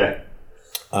bike. Okay.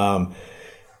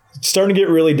 It's starting to get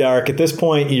really dark. At this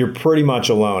point, you're pretty much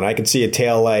alone. I could see a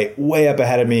tail light way up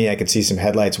ahead of me. I could see some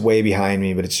headlights way behind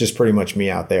me, but it's just pretty much me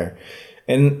out there.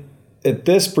 And at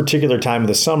this particular time of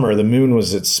the summer, the moon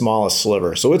was its smallest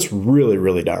sliver, so it's really,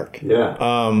 really dark. Yeah.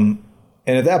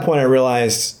 And at that point, I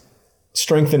realized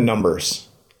strength in numbers.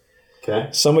 Okay.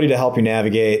 Somebody to help you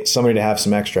navigate, somebody to have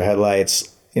some extra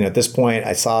headlights. at this point,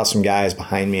 I saw some guys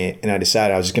behind me, and I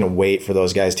decided I was just going to wait for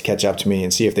those guys to catch up to me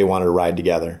and see if they wanted to ride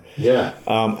together. Yeah.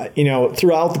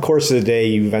 Throughout the course of the day,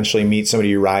 you eventually meet somebody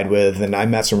you ride with, and I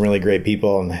met some really great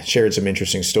people and shared some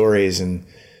interesting stories. And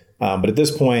but at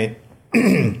this point,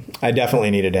 I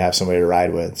definitely needed to have somebody to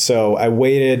ride with. So I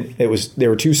waited. There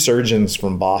were two surgeons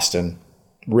from Boston,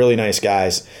 really nice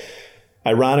guys.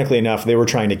 Ironically enough, they were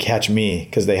trying to catch me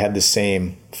because they had the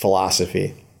same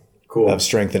philosophy of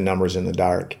strength in numbers in the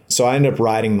dark. So I ended up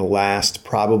riding the last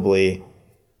probably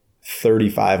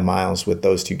 35 miles with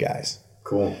those two guys.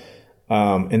 Cool.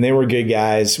 And they were good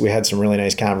guys. We had some really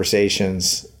nice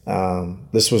conversations.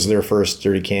 This was their first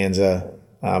Dirty Kanza.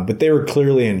 But they were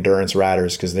clearly endurance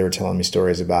riders because they were telling me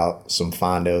stories about some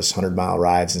Fondos, 100-mile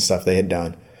rides and stuff they had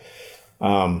done.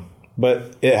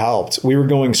 But it helped. We were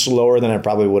going slower than I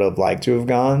probably would have liked to have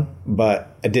gone,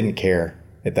 but I didn't care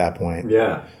at that point.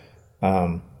 Yeah.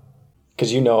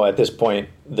 Because at this point,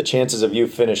 the chances of you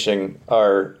finishing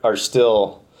are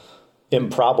still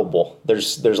improbable.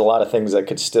 There's a lot of things that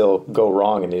could still go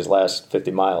wrong in these last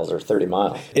 50 miles or 30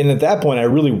 miles. And at that point, I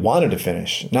really wanted to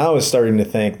finish. Now I was starting to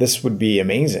think this would be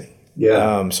amazing.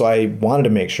 Yeah. So I wanted to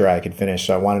make sure I could finish.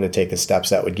 So I wanted to take the steps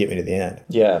that would get me to the end.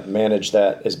 Yeah, manage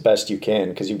that as best you can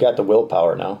because you've got the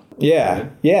willpower now. Yeah,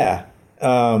 yeah.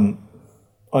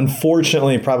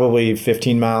 Unfortunately, probably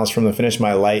 15 miles from the finish,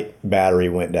 my light battery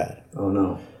went dead. Oh,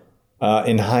 no.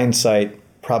 In hindsight,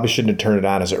 probably shouldn't have turned it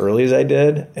on as early as I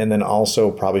did. And then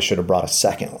also probably should have brought a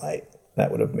second light.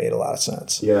 That would have made a lot of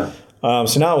sense. Yeah.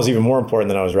 So now it was even more important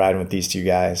that I was riding with these two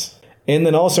guys. And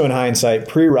then also in hindsight,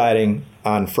 pre-riding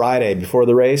on Friday before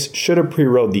the race, should have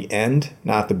pre-rode the end,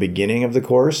 not the beginning of the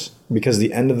course, because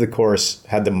the end of the course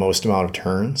had the most amount of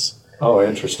turns. Oh,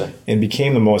 interesting. And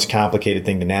became the most complicated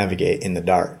thing to navigate in the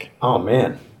dark. Oh,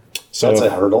 man. So that's a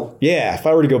hurdle. Yeah, if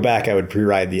I were to go back, I would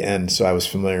pre-ride the end, so I was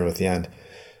familiar with the end.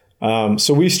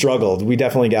 So we struggled. We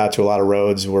definitely got to a lot of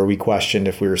roads where we questioned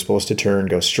if we were supposed to turn,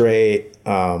 go straight.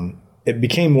 It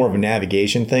became more of a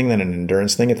navigation thing than an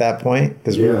endurance thing at that point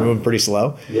because we were moving pretty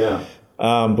slow. Yeah.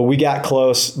 But we got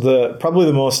close. Probably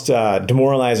the most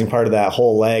demoralizing part of that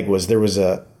whole leg was there was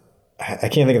I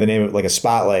can't think of the name of it, like a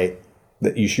spotlight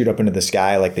that you shoot up into the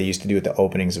sky like they used to do at the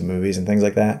openings of movies and things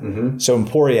like that. Mm-hmm. So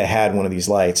Emporia had one of these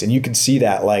lights, and you could see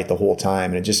that light the whole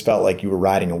time, and it just felt like you were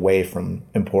riding away from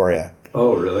Emporia.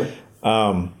 Oh, really?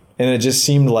 And it just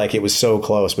seemed like it was so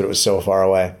close, but it was so far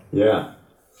away. Yeah.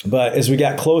 But as we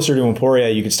got closer to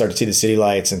Emporia, you could start to see the city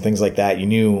lights and things like that. We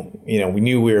knew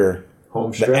we were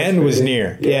home stretch. The end was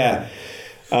near. Yeah.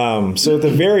 So at the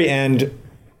very end,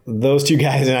 those two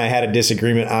guys and I had a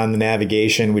disagreement on the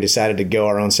navigation. We decided to go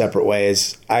our own separate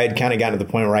ways. I had kind of gotten to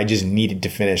the point where I just needed to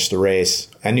finish the race.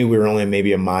 I knew we were only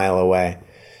maybe a mile away.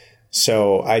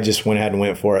 So I just went ahead and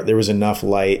went for it. There was enough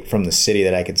light from the city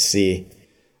that I could see.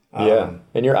 Yeah,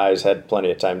 and your eyes had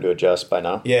plenty of time to adjust by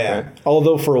now. Yeah, right?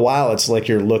 Although for a while it's like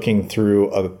you're looking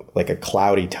through a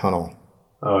cloudy tunnel.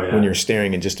 Oh, yeah. When you're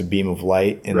staring at just a beam of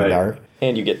light in the dark.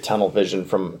 And you get tunnel vision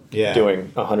from doing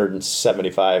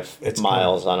 175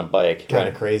 miles on a bike. Kind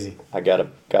of crazy. I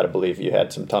gotta believe you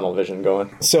had some tunnel vision going.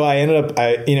 So I ended up,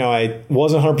 I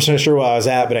wasn't 100% sure where I was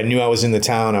at, but I knew I was in the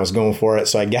town. I was going for it.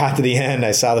 So I got to the end.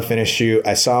 I saw the finish chute.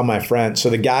 I saw my friend. So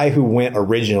the guy who went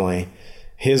originally,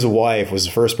 his wife was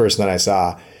the first person that I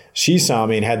saw. She saw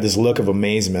me and had this look of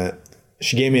amazement.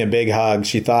 She gave me a big hug.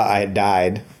 She thought I had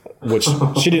died, which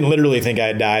she didn't literally think I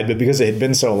had died, but because it had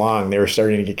been so long, they were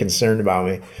starting to get concerned about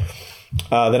me.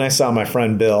 Then I saw my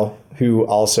friend Bill, who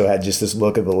also had just this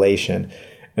look of elation.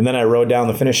 And then I rode down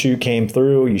the finish chute, came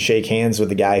through. You shake hands with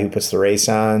the guy who puts the race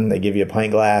on. They give you a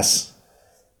pint glass.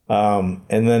 And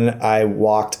then I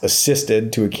walked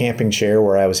assisted to a camping chair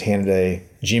where I was handed a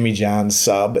Jimmy John's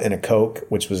sub and a Coke,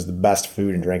 which was the best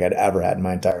food and drink I'd ever had in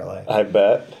my entire life. I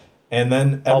bet. And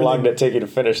then how long did it take you to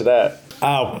finish that?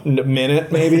 Oh, a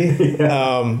minute maybe.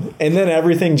 And then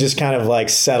everything just kind of like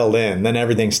settled in. Then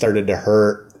everything started to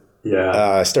hurt. Yeah.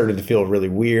 I started to feel really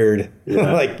weird.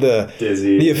 Yeah. Like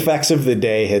dizzy. The effects of the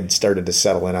day had started to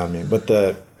settle in on me. But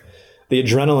the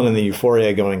adrenaline and the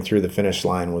euphoria going through the finish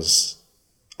line was,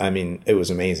 it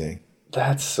was amazing.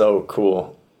 That's so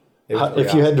cool.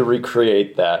 If you had to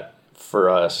recreate that for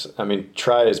us,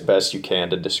 try as best you can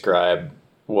to describe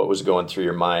what was going through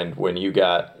your mind when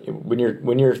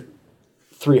you're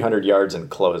 300 yards in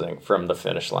closing from the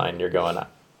finish line. You're going,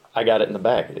 I got it in the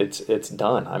bag. It's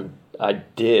done. I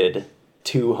did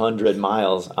 200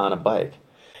 miles on a bike.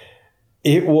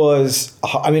 It was.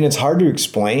 It's hard to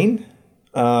explain.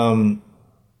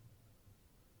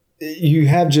 you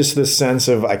have just this sense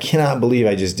of, I cannot believe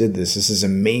I just did this. This is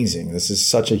amazing. This is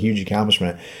such a huge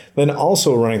accomplishment. Then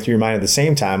also running through your mind at the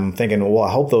same time, I'm thinking, well,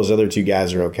 I hope those other two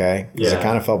guys are okay. Because I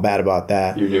kind of felt bad about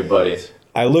that. Your new buddies.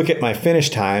 I look at my finish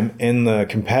time, and the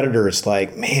competitor is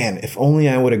like, man, if only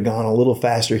I would have gone a little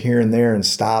faster here and there and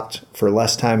stopped for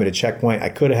less time at a checkpoint, I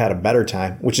could have had a better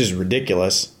time, which is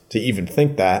ridiculous to even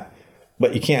think that.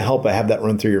 But you can't help but have that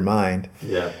run through your mind.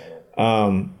 Yeah.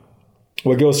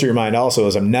 What goes through your mind also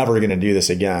is, I'm never going to do this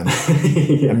again.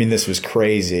 I mean, this was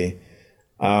crazy.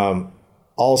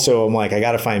 Also, I'm like, I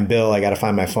got to find Bill. I got to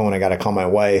find my phone. I got to call my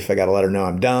wife. I got to let her know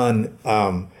I'm done.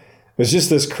 It was just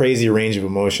this crazy range of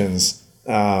emotions.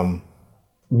 But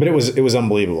it was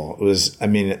unbelievable. It was, I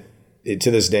mean, to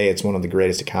this day, it's one of the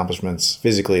greatest accomplishments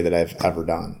physically that I've ever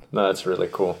done. No, that's really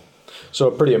cool. So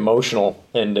a pretty emotional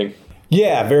ending.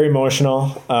 Yeah, very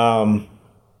emotional.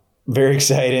 Very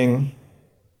exciting.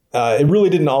 It really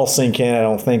didn't all sink in, I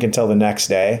don't think, until the next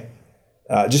day.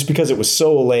 Just because it was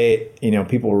so late,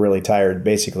 people were really tired.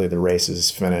 Basically, the race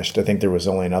is finished. I think there was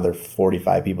only another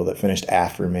 45 people that finished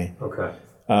after me. Okay.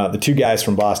 The two guys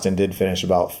from Boston did finish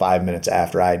about 5 minutes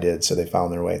after I did, so they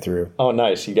found their way through. Oh,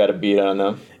 nice. You got a beat on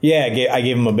them. Yeah, I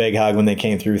gave them a big hug when they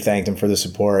came through, thanked them for the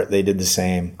support. They did the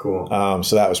same. Cool.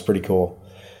 So that was pretty cool.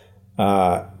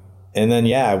 And then,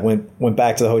 I went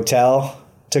back to the hotel,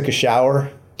 took a shower.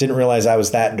 Didn't realize I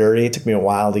was that dirty. It took me a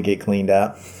while to get cleaned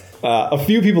up. A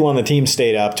few people on the team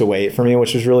stayed up to wait for me,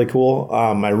 which was really cool.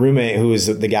 My roommate, who was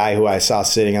the guy who I saw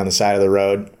sitting on the side of the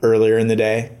road earlier in the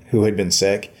day, who had been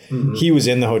sick, he was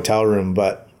in the hotel room,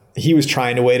 but he was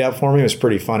trying to wait up for me. It was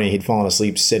pretty funny. He'd fallen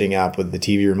asleep sitting up with the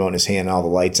TV remote in his hand and all the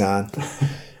lights on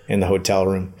in the hotel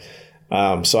room.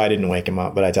 So I didn't wake him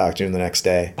up, but I talked to him the next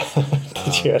day.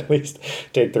 Did you at least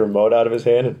take the remote out of his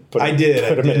hand and put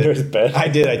him into his bed? I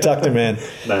did. I tucked him in.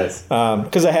 Nice.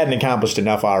 Because I hadn't accomplished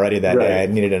enough already that day. I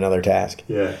needed another task.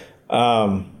 Yeah.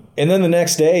 And then the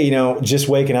next day, just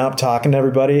waking up, talking to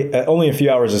everybody. Only a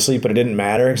few hours of sleep, but it didn't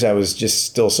matter because I was just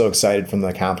still so excited from the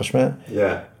accomplishment.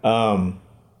 Yeah.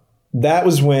 That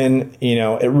was when,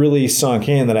 it really sunk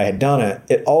in that I had done it.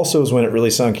 It also was when it really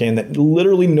sunk in that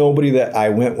literally nobody that I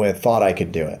went with thought I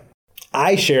could do it.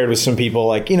 I shared with some people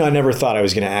like, I never thought I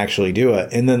was going to actually do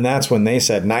it. And then that's when they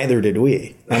said, neither did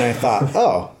we. And I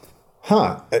thought,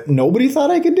 nobody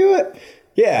thought I could do it?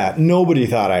 Yeah, nobody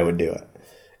thought I would do it.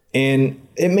 And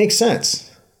it makes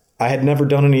sense. I had never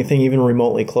done anything even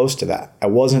remotely close to that. I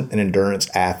wasn't an endurance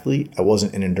athlete. I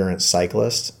wasn't an endurance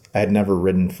cyclist. I had never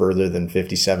ridden further than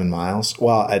 57 miles.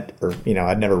 Well, I'd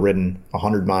never ridden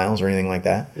 100 miles or anything like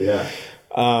that. Yeah.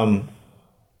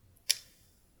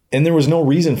 And there was no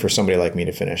reason for somebody like me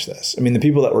to finish this. I mean, the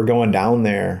people that were going down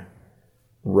there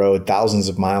rode thousands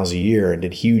of miles a year and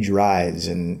did huge rides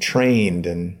and trained,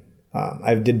 and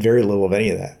I did very little of any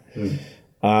of that.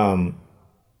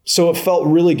 So it felt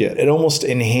really good. It almost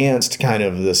enhanced kind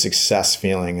of the success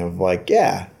feeling of like,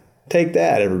 yeah, take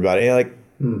that, everybody. Like,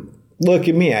 look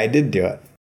at me, I did do it.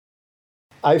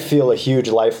 I feel a huge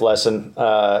life lesson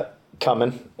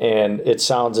coming, and it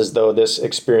sounds as though this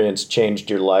experience changed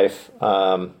your life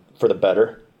for the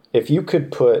better. If you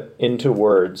could put into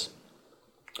words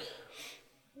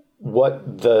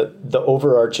what the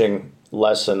overarching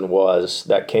lesson was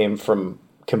that came from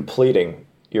completing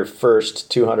your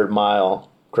first 200-mile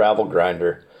gravel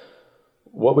grinder,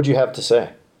 what would you have to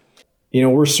say?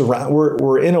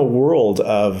 We're in a world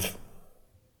of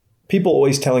people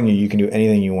always telling you can do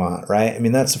anything you want, right? I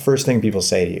mean, that's the first thing people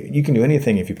say to you. You can do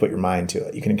anything if you put your mind to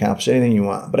it. You can accomplish anything you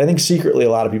want. But I think secretly a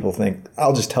lot of people think,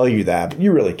 I'll just tell you that, but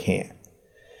you really can't.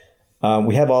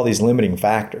 We have all these limiting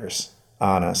factors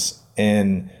on us.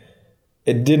 And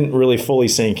it didn't really fully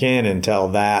sink in until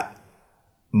that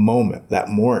moment, that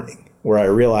morning, where I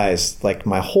realized like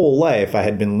my whole life I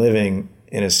had been living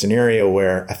in a scenario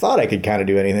where I thought I could kind of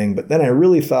do anything, but then I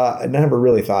never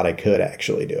really thought I could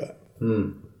actually do it.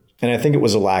 And I think it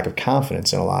was a lack of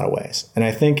confidence in a lot of ways. And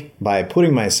I think by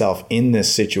putting myself in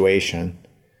this situation,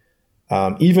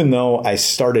 even though I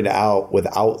started out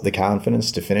without the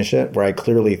confidence to finish it, where I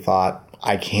clearly thought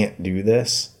I can't do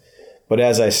this, but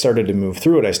as I started to move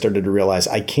through it, I started to realize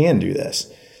I can do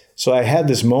this. So I had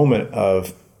this moment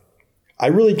of, I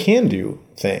really can do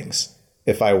things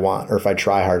if I want or if I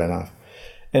try hard enough.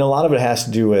 And a lot of it has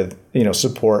to do with,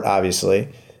 support, obviously.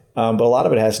 But a lot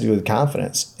of it has to do with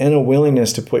confidence and a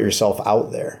willingness to put yourself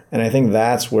out there. And I think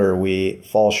that's where we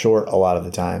fall short a lot of the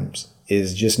times,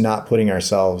 is just not putting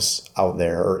ourselves out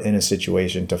there or in a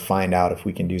situation to find out if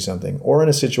we can do something or in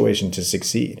a situation to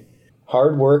succeed.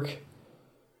 Hard work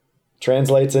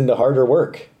translates into harder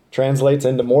work, translates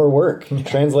into more work,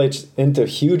 translates into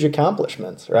huge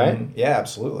accomplishments, right? Yeah,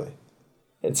 absolutely.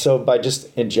 And so by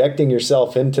just injecting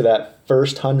yourself into that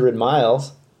first 100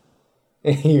 miles,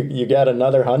 you got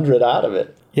another 100 out of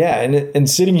it. Yeah, and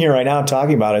sitting here right now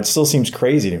talking about it still seems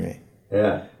crazy to me.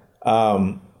 Yeah.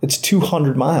 It's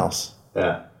 200 miles.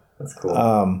 Yeah. That's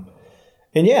cool.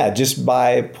 And yeah, just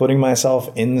by putting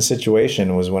myself in the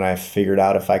situation was when I figured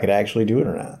out if I could actually do it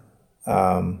or not.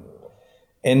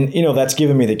 And, you know, that's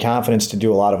given me the confidence to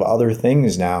do a lot of other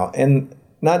things now. And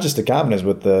not just the confidence,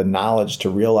 but the knowledge to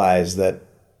realize that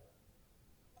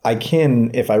I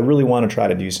can, if I really want to try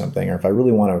to do something, or if I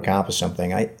really want to accomplish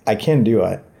something, I can do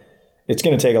it. It's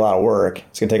going to take a lot of work.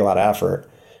 It's going to take a lot of effort.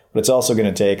 But it's also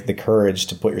going to take the courage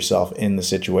to put yourself in the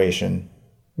situation.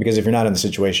 Because if you're not in the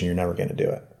situation, you're never going to do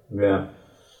it. Yeah.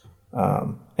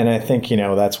 And I think, you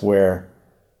know, that's where,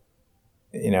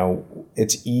 you know,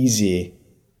 it's easy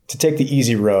to take the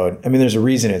easy road. I mean, there's a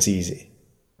reason it's easy,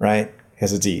 right?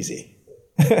 Because it's easy,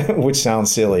 which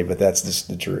sounds silly, but that's just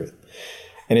the truth.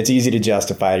 And it's easy to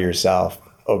justify to yourself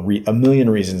a million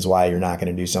reasons why you're not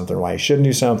going to do something, why you shouldn't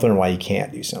do something, or why you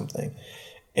can't do something.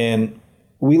 And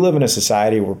we live in a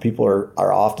society where people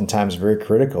are oftentimes very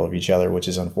critical of each other, which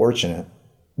is unfortunate.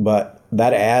 But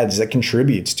that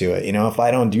contributes to it. You know, if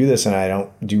I don't do this and I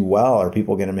don't do well, are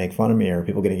people going to make fun of me, or are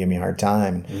people going to give me a hard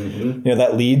time? Mm-hmm. You know,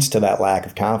 that leads to that lack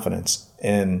of confidence.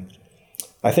 And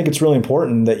I think it's really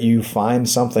important that you find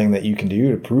something that you can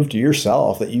do to prove to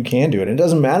yourself that you can do it. And it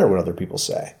doesn't matter what other people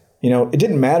say. You know, it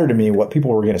didn't matter to me what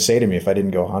people were going to say to me if I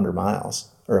didn't go 100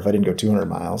 miles, or if I didn't go 200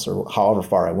 miles, or however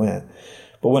far I went.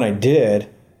 But when I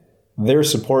did, their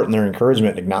support and their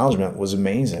encouragement and acknowledgement was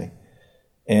amazing.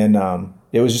 And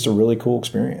it was just a really cool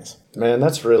experience. Man,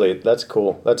 that's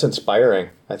cool. That's inspiring.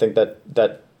 I think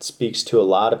that speaks to a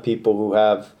lot of people who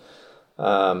have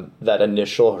that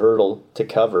initial hurdle to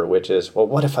cover, which is, well,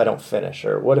 what if I don't finish?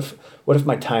 Or what if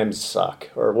my times suck?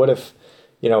 Or what if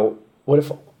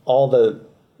all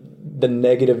the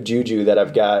negative juju that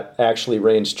I've got actually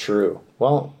reigns true?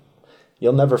 Well,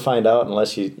 you'll never find out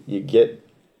unless you get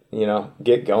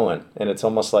going. And it's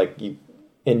almost like you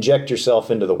inject yourself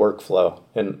into the workflow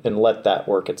and let that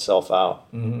work itself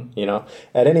out. Mm-hmm. You know,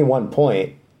 at any one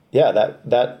point, yeah,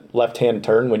 that left-hand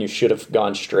turn when you should have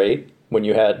gone straight, when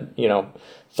you had,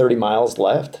 30 miles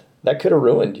left, that could have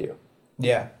ruined you.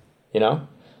 Yeah.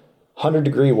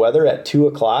 100-degree weather at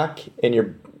 2:00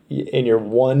 and your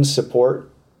one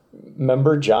support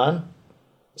member, John,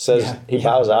 says he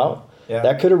bows out. Yeah.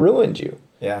 That could have ruined you.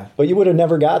 Yeah. But you would have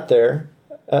never got there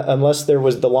unless there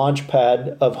was the launch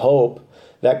pad of hope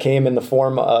that came in the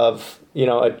form of,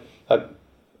 a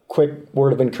quick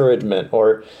word of encouragement,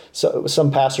 or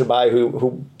some passerby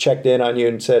who checked in on you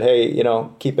and said, hey,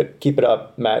 keep it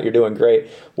up, Matt, you're doing great.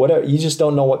 Whatever. You just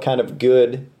don't know what kind of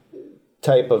good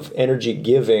type of energy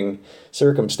giving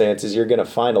circumstances you're going to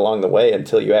find along the way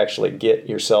until you actually get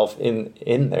yourself in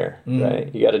there,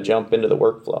 right? You got to jump into the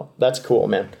workflow. That's cool,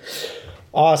 man.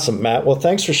 Awesome, Matt. Well,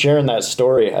 thanks for sharing that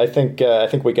story. I think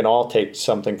we can all take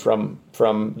something from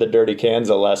the Dirty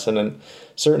Kanza lesson, and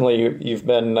certainly you've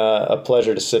been a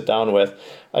pleasure to sit down with.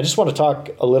 I just want to talk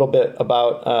a little bit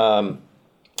about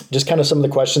just kind of some of the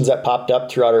questions that popped up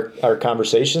throughout our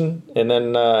conversation, and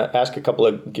then ask a couple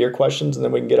of gear questions, and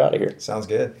then we can get out of here. Sounds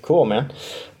good. Cool, man.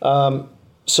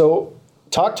 So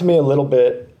talk to me a little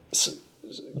bit.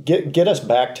 Get us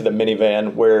back to the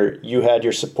minivan where you had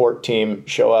your support team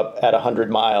show up at 100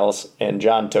 miles and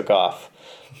John took off.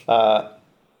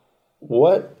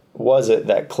 What was it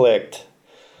that clicked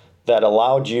that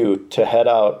allowed you to head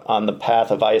out on the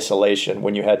path of isolation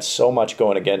when you had so much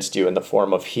going against you in the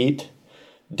form of heat,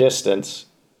 distance,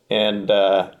 and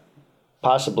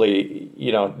possibly,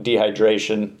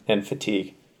 dehydration and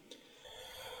fatigue?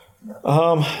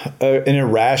 An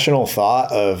irrational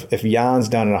thought of, if Jan's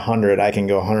done at 100, I can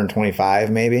go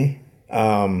 125 maybe.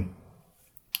 A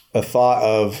thought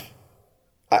of,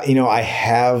 I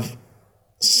have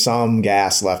some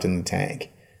gas left in the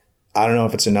tank. I don't know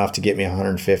if it's enough to get me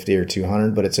 150 or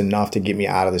 200, but it's enough to get me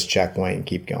out of this checkpoint and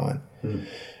keep going.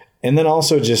 And then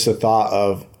also just a thought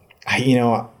of,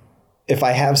 if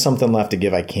I have something left to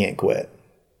give, I can't quit,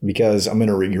 because I'm going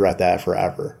to regret that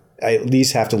forever. I at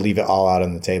least have to leave it all out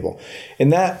on the table.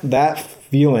 And that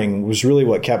feeling was really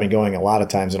what kept me going a lot of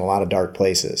times in a lot of dark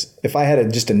places. If I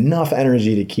had just enough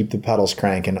energy to keep the pedals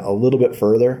cranking a little bit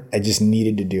further, I just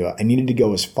needed to do it. I needed to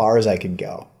go as far as I could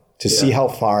go to see how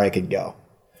far I could go.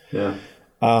 Yeah.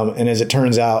 And as it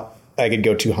turns out, I could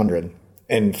go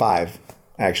 205,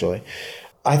 actually.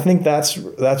 I think that's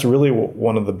really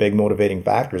one of the big motivating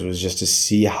factors, was just to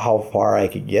see how far I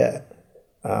could get.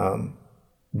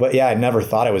 But yeah, I never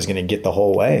thought I was going to get the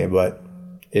whole way, but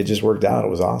it just worked out. It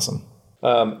was awesome.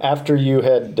 After you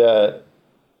had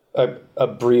a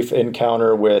brief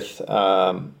encounter with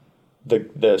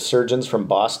the surgeons from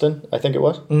Boston, I think it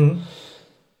was. Mm-hmm.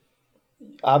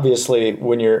 Obviously,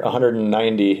 when you're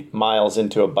 190 miles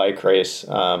into a bike race,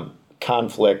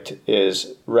 conflict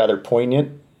is rather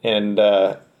poignant, and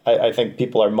I think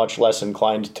people are much less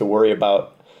inclined to worry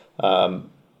about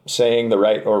saying the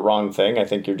right or wrong thing. I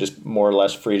think you're just more or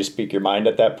less free to speak your mind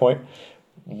at that point.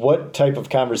 What type of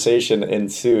conversation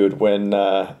ensued when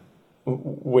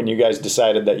you guys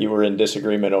decided that you were in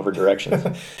disagreement over directions?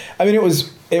 I mean,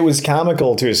 it was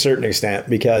comical to a certain extent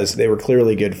because they were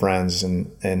clearly good friends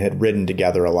and had ridden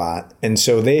together a lot. And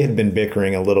so they had been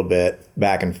bickering a little bit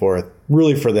back and forth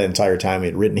really for the entire time we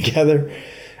had ridden together.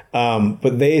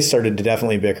 But they started to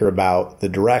definitely bicker about the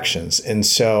directions. And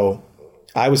so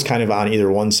I was kind of on either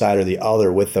one side or the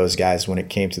other with those guys when it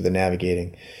came to the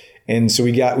navigating. And so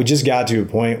we just got to a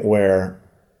point where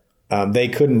they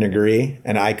couldn't agree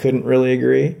and I couldn't really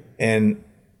agree. And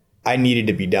I needed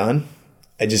to be done.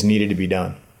 I just needed to be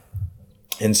done.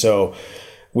 And so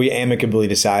we amicably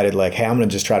decided like, hey, I'm going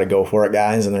to just try to go for it,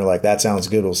 guys. And they're like, that sounds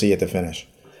good. We'll see you at the finish.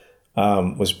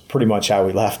 Was pretty much how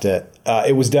we left it.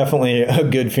 It was definitely a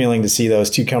good feeling to see those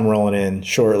two come rolling in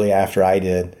shortly after I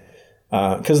did.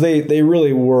 Because they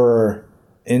really were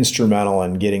instrumental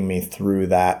in getting me through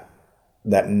that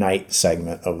night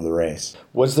segment of the race.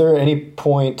 Was there any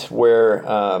point where,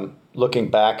 looking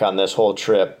back on this whole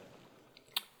trip,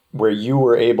 where you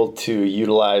were able to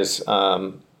utilize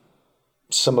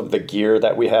some of the gear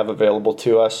that we have available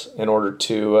to us in order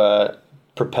to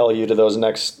propel you to those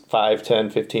next 5, 10,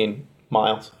 15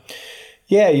 miles?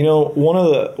 Yeah, one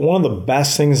of the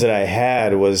best things that I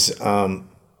had was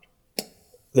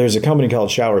there's a company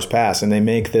called Showers Pass, and they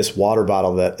make this water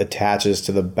bottle that attaches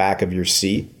to the back of your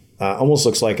seat. Almost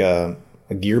looks like a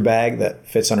gear bag that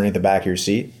fits underneath the back of your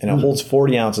seat, and it holds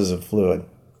 40 ounces of fluid.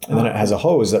 And then it has a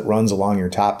hose that runs along your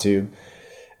top tube,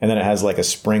 and then it has like a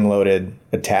spring-loaded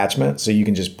attachment, so you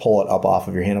can just pull it up off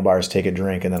of your handlebars, take a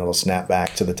drink, and then it'll snap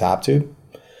back to the top tube.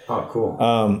 Oh, cool.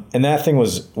 And that thing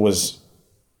was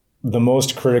the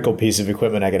most critical piece of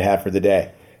equipment I could have for the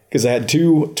day, because I had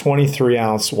two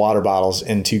 23-ounce water bottles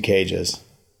in 2 cages.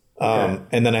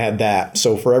 And then I had that.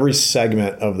 So for every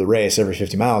segment of the race, every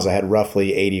 50 miles, I had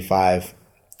roughly 86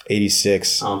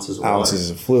 ounces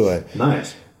of fluid.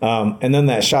 Nice. And then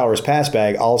that Showers Pass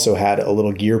bag also had a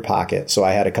little gear pocket. So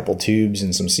I had a couple tubes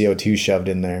and some CO2 shoved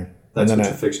in there. That's and then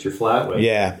what you fixed your flat with.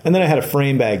 Yeah. And then I had a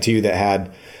frame bag too that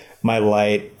had my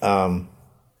light, an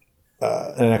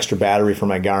extra battery for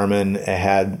my Garmin. It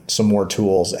had some more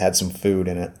tools. It had some food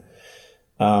in it.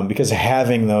 Because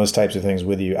having those types of things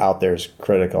with you out there is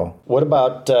critical. What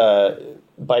about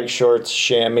bike shorts,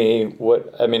 chamois?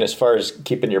 As far as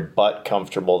keeping your butt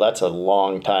comfortable, that's a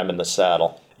long time in the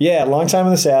saddle. Yeah, long time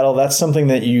in the saddle. That's something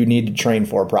that you need to train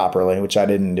for properly, which I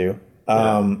didn't do.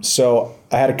 So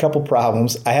I had a couple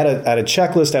problems. I had a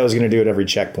checklist I was going to do at every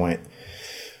checkpoint.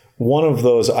 One of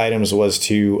those items was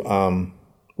to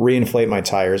reinflate my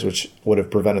tires, which would have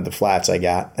prevented the flats I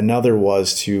got. Another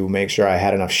was to make sure I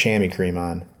had enough chamois cream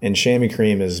on. And chamois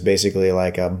cream is basically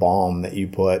like a balm that you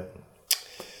put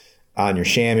on your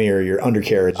chamois or your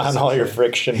undercarriage. On all your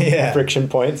friction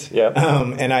points. Yeah.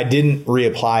 And I didn't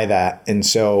reapply that. And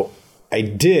so I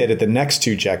did at the next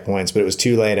 2 checkpoints, but it was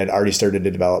too late. I'd already started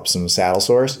to develop some saddle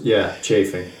sores. Yeah,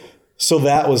 chafing. So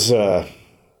that was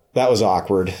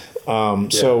awkward.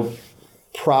 So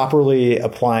properly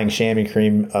applying chamois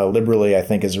cream liberally, I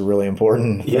think, is a really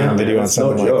important thing to do on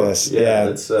something like this.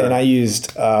 Yeah. And I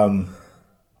used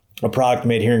a product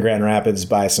made here in Grand Rapids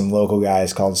by some local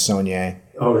guys called Saunier.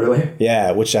 Oh, really?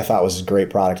 Yeah, which I thought was a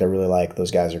great product. I really like. Those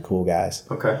guys are cool guys.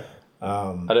 Okay.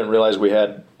 I didn't realize we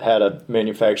had a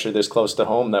manufacturer this close to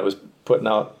home that was putting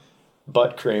out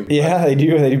butt cream. Yeah, they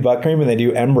do. They do butt cream, and they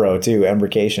do Embro too,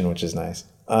 embrocation, which is nice.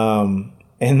 And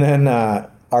then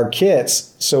our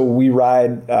kits, so we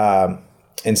ride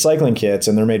in cycling kits,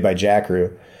 and they're made by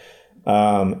Jackaroo.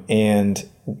 And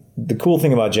the cool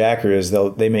thing about Jackaroo is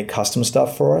they make custom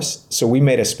stuff for us. So we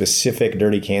made a specific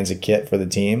Dirty Kansas kit for the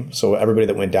team. So everybody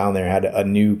that went down there had a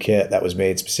new kit that was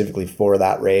made specifically for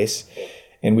that race.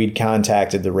 And we'd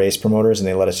contacted the race promoters, and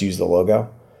they let us use the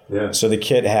logo. Yeah. So the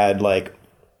kit had like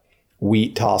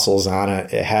wheat tassels on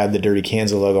it. It had the Dirty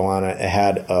Kansas logo on it. It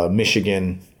had a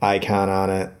Michigan icon on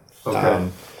it. Okay.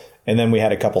 And then we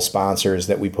had a couple sponsors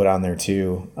that we put on there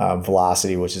too.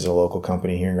 Velocity, which is a local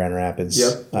company here in Grand Rapids.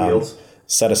 Yep, wheels.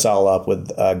 Set us all up with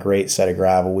a great set of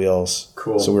gravel wheels.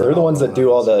 Cool. So they're the ones that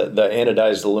do all the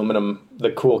anodized aluminum,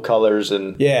 the cool colors.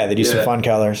 And yeah, they do some fun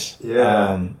colors.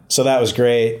 Yeah. So that was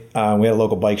great. We had a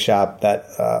local bike shop that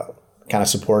kind of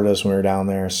supported us when we were down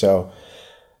there. So,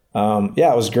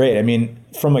 it was great. I mean,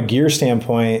 from a gear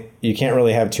standpoint, you can't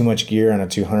really have too much gear on a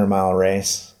 200-mile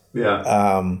race.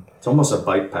 Yeah. It's almost a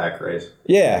bike pack race.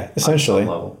 Yeah, essentially. On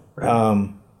some level,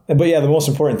 right? But yeah, the most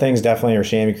important things definitely are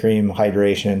chamois cream,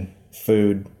 hydration,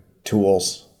 food,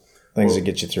 tools, things that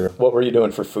get you through. What were you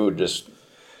doing for food? Just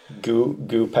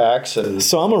goo packs and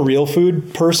So I'm a real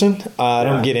food person. I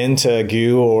don't get into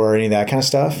goo or any of that kind of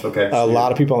stuff. Okay. A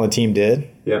lot of people on the team did.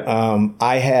 Yeah.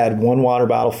 I had one water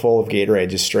bottle full of Gatorade,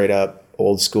 just straight up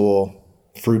old school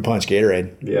fruit punch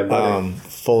Gatorade. Yeah, buddy.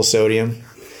 Full of sodium.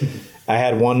 I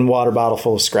had one water bottle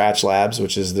full of Scratch Labs,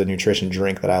 which is the nutrition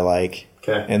drink that I like.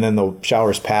 Okay. And then the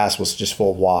Showers Pass was just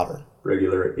full of water.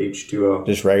 Regular H2O.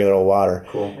 Just regular old water.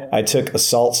 Cool. I took a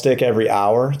salt stick every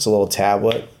hour. It's a little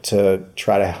tablet to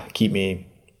try to keep me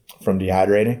from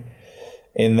dehydrating.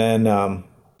 And then,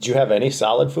 did you have any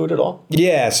solid food at all?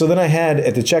 yeah, so then I had,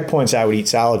 at the checkpoints, I would eat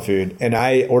solid food. And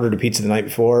I ordered a pizza the night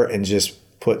before and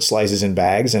just put slices in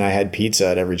bags. And I had pizza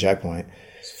at every checkpoint.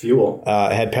 It's fuel.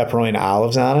 It had pepperoni and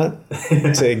olives on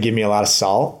it to give me a lot of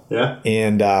salt. Yeah.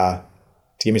 And to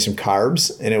give me some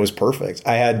carbs. And it was perfect.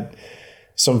 I had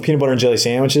some peanut butter and jelly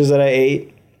sandwiches that I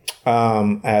ate.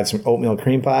 I had some oatmeal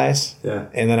cream pies. Yeah.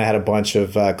 And then I had a bunch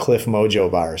of Cliff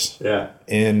Mojo bars. Yeah.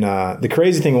 And the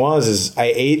crazy thing is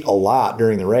I ate a lot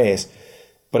during the race,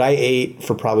 but I ate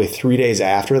for probably 3 days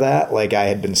after that, like I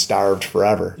had been starved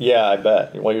forever. Yeah, I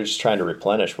bet. Well, you're just trying to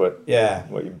replenish what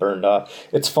you burned off.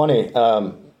 It's funny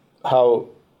how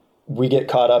we get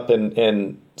caught up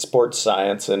in sports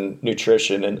science and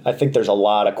nutrition, and I think there's a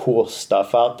lot of cool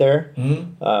stuff out there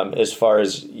as far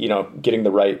as getting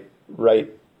the right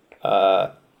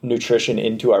nutrition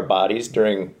into our bodies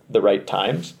during the right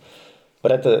times.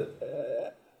 But at the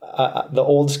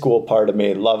old school part of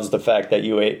me loves the fact that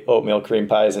you ate oatmeal cream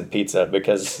pies and pizza,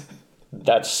 because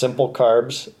that's simple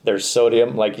carbs. There's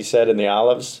sodium, like you said, in the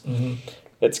olives. Mm-hmm.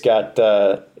 It's got,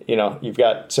 you've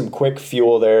got some quick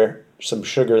fuel there, some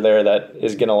sugar there that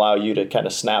is going to allow you to kind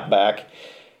of snap back.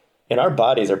 And our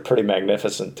bodies are pretty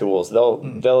magnificent tools.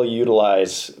 They'll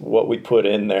utilize what we put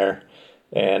in there,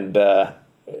 and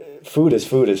food is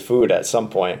food at some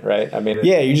point, right? I mean,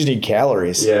 yeah, you just need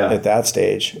calories at that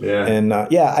stage. Yeah. And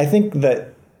I think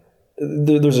that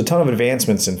there's a ton of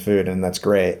advancements in food, and that's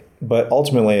great. But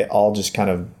ultimately, it all just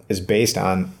kind of is based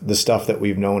on the stuff that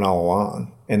we've known all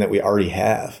along and that we already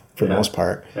have for the most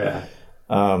part. Yeah.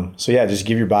 Just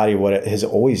give your body what it has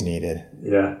always needed.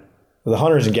 Yeah. The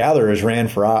hunters and gatherers ran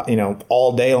for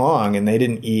all day long, and they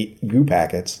didn't eat goo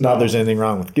packets. Not that there's anything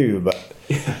wrong with goo, but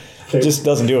it just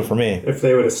doesn't do it for me. If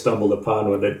they would have stumbled upon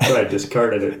one, they'd probably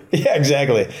discarded it. Yeah,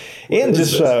 exactly. And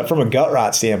just from a gut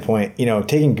rot standpoint,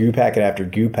 taking goo packet after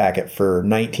goo packet for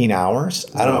 19 hours,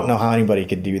 I don't know how anybody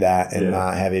could do that and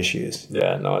not have issues.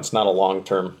 Yeah, no, it's not a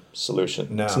long-term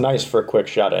solution. No. It's nice for a quick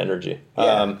shot of energy.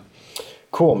 Yeah.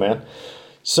 Cool, man.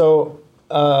 So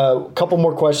a couple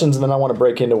more questions, and then I want to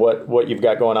break into what you've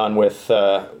got going on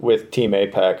with Team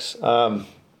Apex.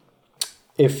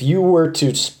 If you were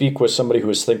to speak with somebody who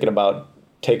was thinking about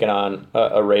taking on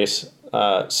a race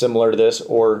similar to this,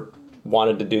 or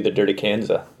wanted to do the Dirty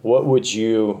Kanza, what would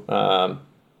you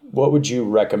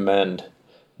recommend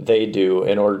they do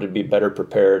in order to be better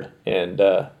prepared and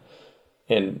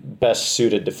best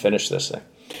suited to finish this thing?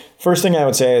 First thing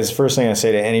I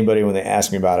say to anybody when they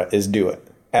ask me about it is do it.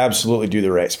 Absolutely do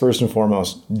the race. First and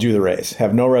foremost, do the race.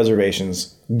 Have no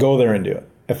reservations. Go there and do it.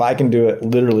 If I can do it,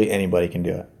 literally anybody can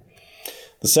do it.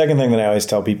 The second thing that I always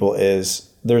tell people is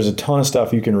there's a ton of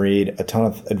stuff you can read, a ton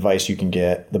of advice you can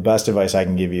get. The best advice I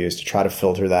can give you is to try to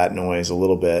filter that noise a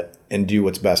little bit and do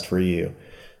what's best for you.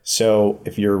 So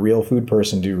if you're a real food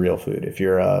person, do real food. If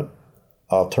you're a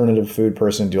alternative food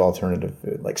person, do alternative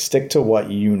food. Like, stick to what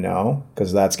you know,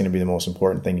 because that's going to be the most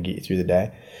important thing to get you through the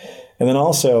day. And then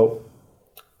also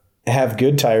have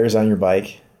good tires on your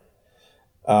bike.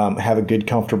 Have a good,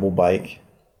 comfortable bike.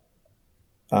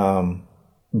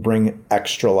 Bring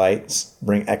extra lights.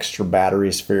 Bring extra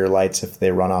batteries for your lights if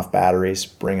they run off batteries.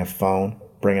 Bring a phone.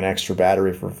 Bring an extra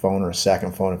battery for a phone, or a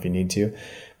second phone if you need to.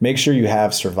 Make sure you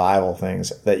have survival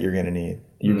things that you're going to need.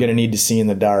 You're going to need to see in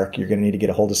the dark. You're going to need to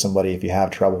get a hold of somebody if you have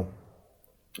trouble.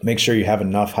 Make sure you have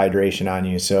enough hydration on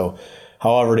you. So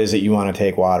however it is that you want to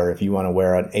take water, if you want to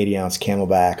wear an 80-ounce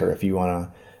Camelback, or if you want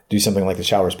to do something like the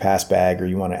Showers Pass bag, or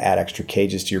you want to add extra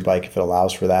cages to your bike if it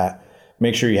allows for that,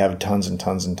 make sure you have tons and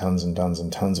tons and tons and tons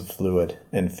and tons of fluid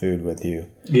and food with you.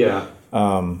 Yeah.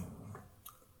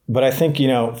 But I think,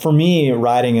 for me,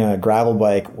 riding a gravel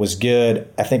bike was good.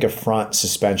 I think a front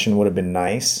suspension would have been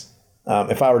nice.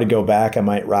 If I were to go back, I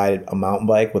might ride a mountain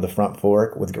bike with a front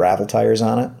fork with gravel tires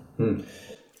on it.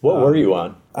 What were you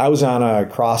on? I was on a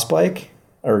cross bike,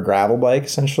 or a gravel bike,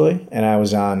 essentially, and I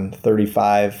was on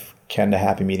 35 Kenda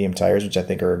Happy Medium tires, which I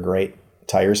think are a great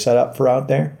tire setup for out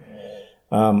there.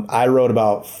 I rode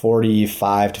about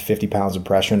 45 to 50 pounds of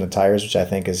pressure in the tires, which I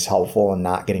think is helpful in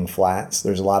not getting flats.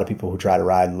 There's a lot of people who try to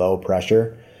ride low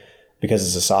pressure because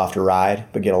it's a softer ride,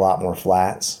 but get a lot more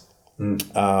flats.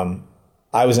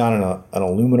 I was on an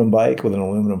aluminum bike with an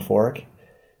aluminum fork,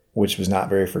 which was not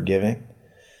very forgiving.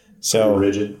 So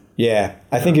Pretty rigid. Yeah,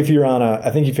 I think if you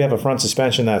have a front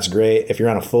suspension, that's great. If you're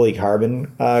on a fully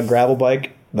carbon gravel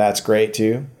bike, that's great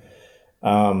too.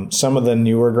 Some of the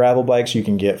newer gravel bikes you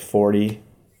can get 40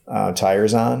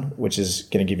 tires on, which is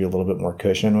going to give you a little bit more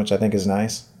cushion, which I think is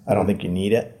nice. I don't think you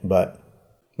need it, but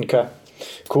Okay,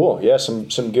 cool. Yeah,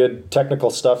 some good technical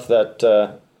stuff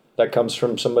that comes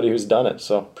from somebody who's done it.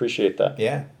 So appreciate that.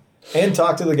 yeah. And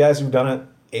talk to the guys who've done it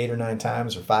 8 or 9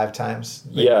 times or 5 times.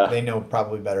 They know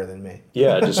probably better than me.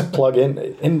 Yeah, just plug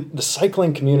in. And the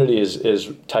cycling community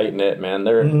is tight knit, man.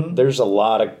 There's a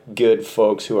lot of good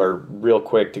folks who are real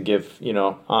quick to give,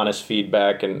 honest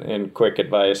feedback and quick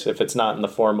advice. If it's not in the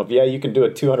form of, you can do a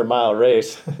 200-mile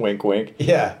race, wink, wink.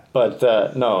 Yeah. But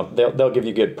no, they'll give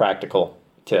you good practical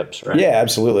tips, right? Yeah,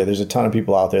 absolutely. There's a ton of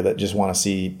people out there that just want to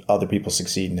see other people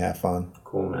succeed and have fun.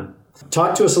 Cool, man.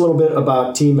 Talk to us a little bit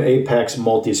about Team Apex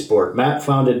Multisport. Matt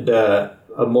founded a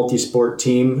multisport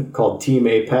team called Team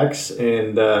Apex,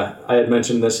 and I had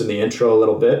mentioned this in the intro a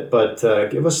little bit, but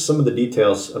give us some of the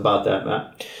details about that,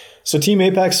 Matt. So Team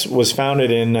Apex was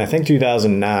founded in, I think,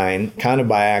 2009, kind of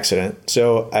by accident.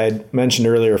 So I mentioned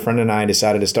earlier, a friend and I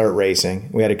decided to start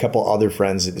racing. We had a couple other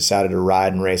friends that decided to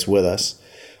ride and race with us.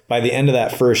 By the end of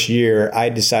that first year, I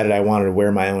decided I wanted to wear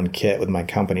my own kit with my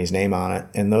company's name on it.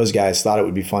 And those guys thought it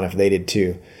would be fun if they did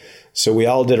too. So we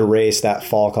all did a race that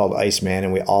fall called Iceman,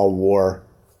 and we all wore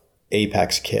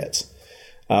Apex kits.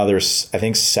 There's, I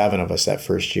think, 7 of us that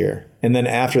first year. And then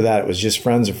after that, it was just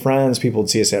friends of friends. People would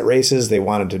see us at races. They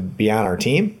wanted to be on our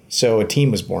team. So a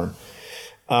team was born.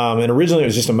 And originally, it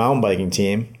was just a mountain biking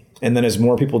team. And then as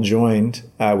more people joined,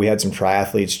 we had some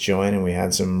triathletes join, and we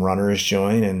had some runners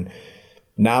join, and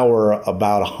now we're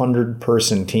about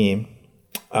 100-person team.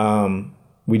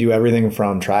 We do everything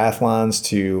from triathlons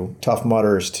to Tough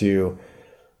Mudders to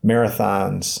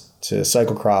marathons to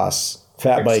cyclocross,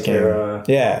 fat biking.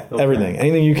 Everything.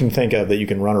 Anything you can think of that you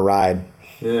can run or ride.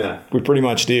 Yeah. We pretty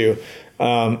much do.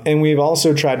 And we've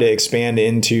also tried to expand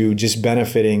into just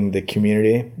benefiting the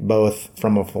community, both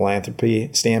from a philanthropy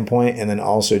standpoint and then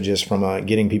also just from a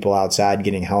getting people outside,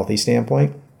 getting healthy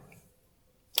standpoint.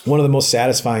 One of the most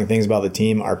satisfying things about the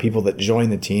team are people that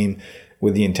join the team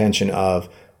with the intention of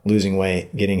losing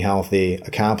weight, getting healthy,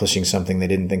 accomplishing something they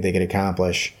didn't think they could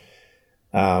accomplish.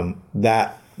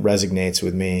 That resonates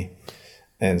with me.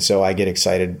 And so I get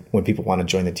excited when people want to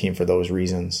join the team for those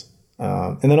reasons.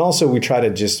 And then also we try to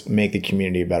just make the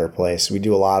community a better place. We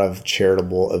do a lot of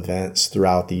charitable events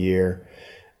throughout the year.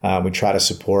 We try to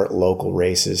support local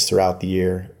races throughout the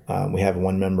year. We have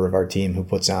one member of our team who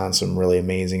puts on some really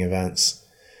amazing events.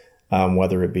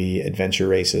 Whether it be adventure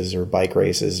races or bike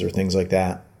races or things like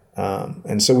that.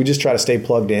 And so we just try to stay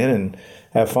plugged in and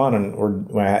have fun. And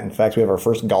in fact, we have our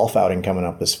first golf outing coming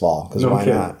up this fall, because why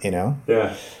not,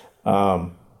 Yeah.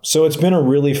 So it's been a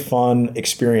really fun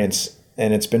experience,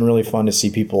 and it's been really fun to see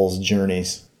people's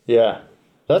journeys. Yeah,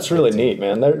 that's really neat,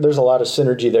 man. There's a lot of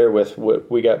synergy there with what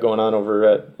we got going on over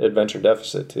at Adventure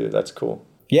Deficit too. That's cool.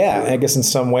 Yeah, I guess in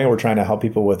some way we're trying to help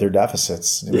people with their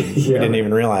deficits. We didn't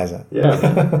even realize it. Yeah,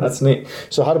 that's neat.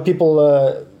 So how do people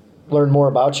learn more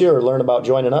about you or learn about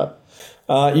joining up?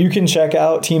 You can check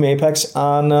out Team Apex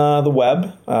on the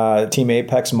web,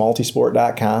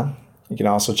 teamapexmultisport.com. You can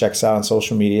also check us out on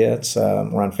social media.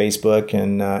 We're on Facebook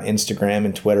and Instagram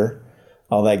and Twitter,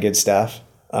 all that good stuff.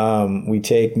 We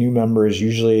take new members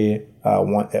usually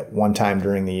at one time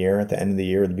during the year, at the end of the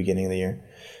year or the beginning of the year.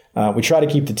 We try to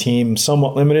keep the team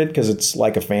somewhat limited because it's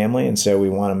like a family, and so we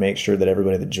want to make sure that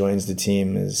everybody that joins the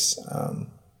team is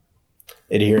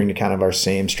adhering to kind of our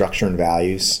same structure and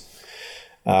values,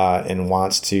 and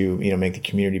wants to make the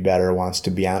community better, wants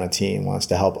to be on a team, wants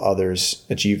to help others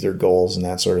achieve their goals and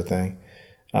that sort of thing.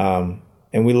 And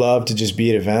we love to just be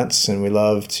at events, and we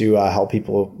love to help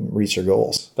people reach their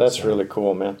goals. That's really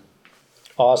cool, man.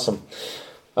 Awesome.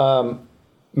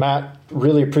 Matt,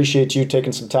 really appreciate you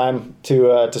taking some time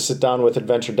to sit down with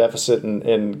Adventure Deficit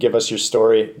and give us your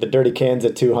story. The Dirty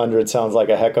Kansas 200 sounds like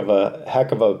a heck of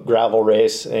a gravel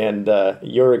race, and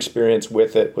your experience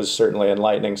with it was certainly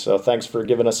enlightening. So thanks for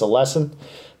giving us a lesson.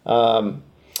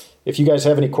 If you guys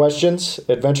have any questions,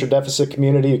 Adventure Deficit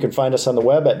community, you can find us on the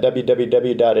web at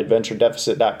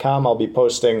www.adventuredeficit.com. I'll be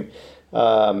posting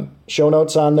show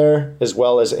notes on there, as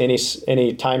well as any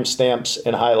timestamps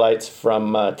and highlights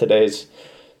from today's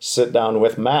sit down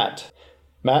with Matt.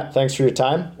 Matt, thanks for your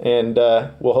time, and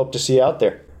we'll hope to see you out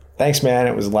there. Thanks, man.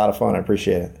 It was a lot of fun. I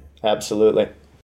appreciate it. Absolutely.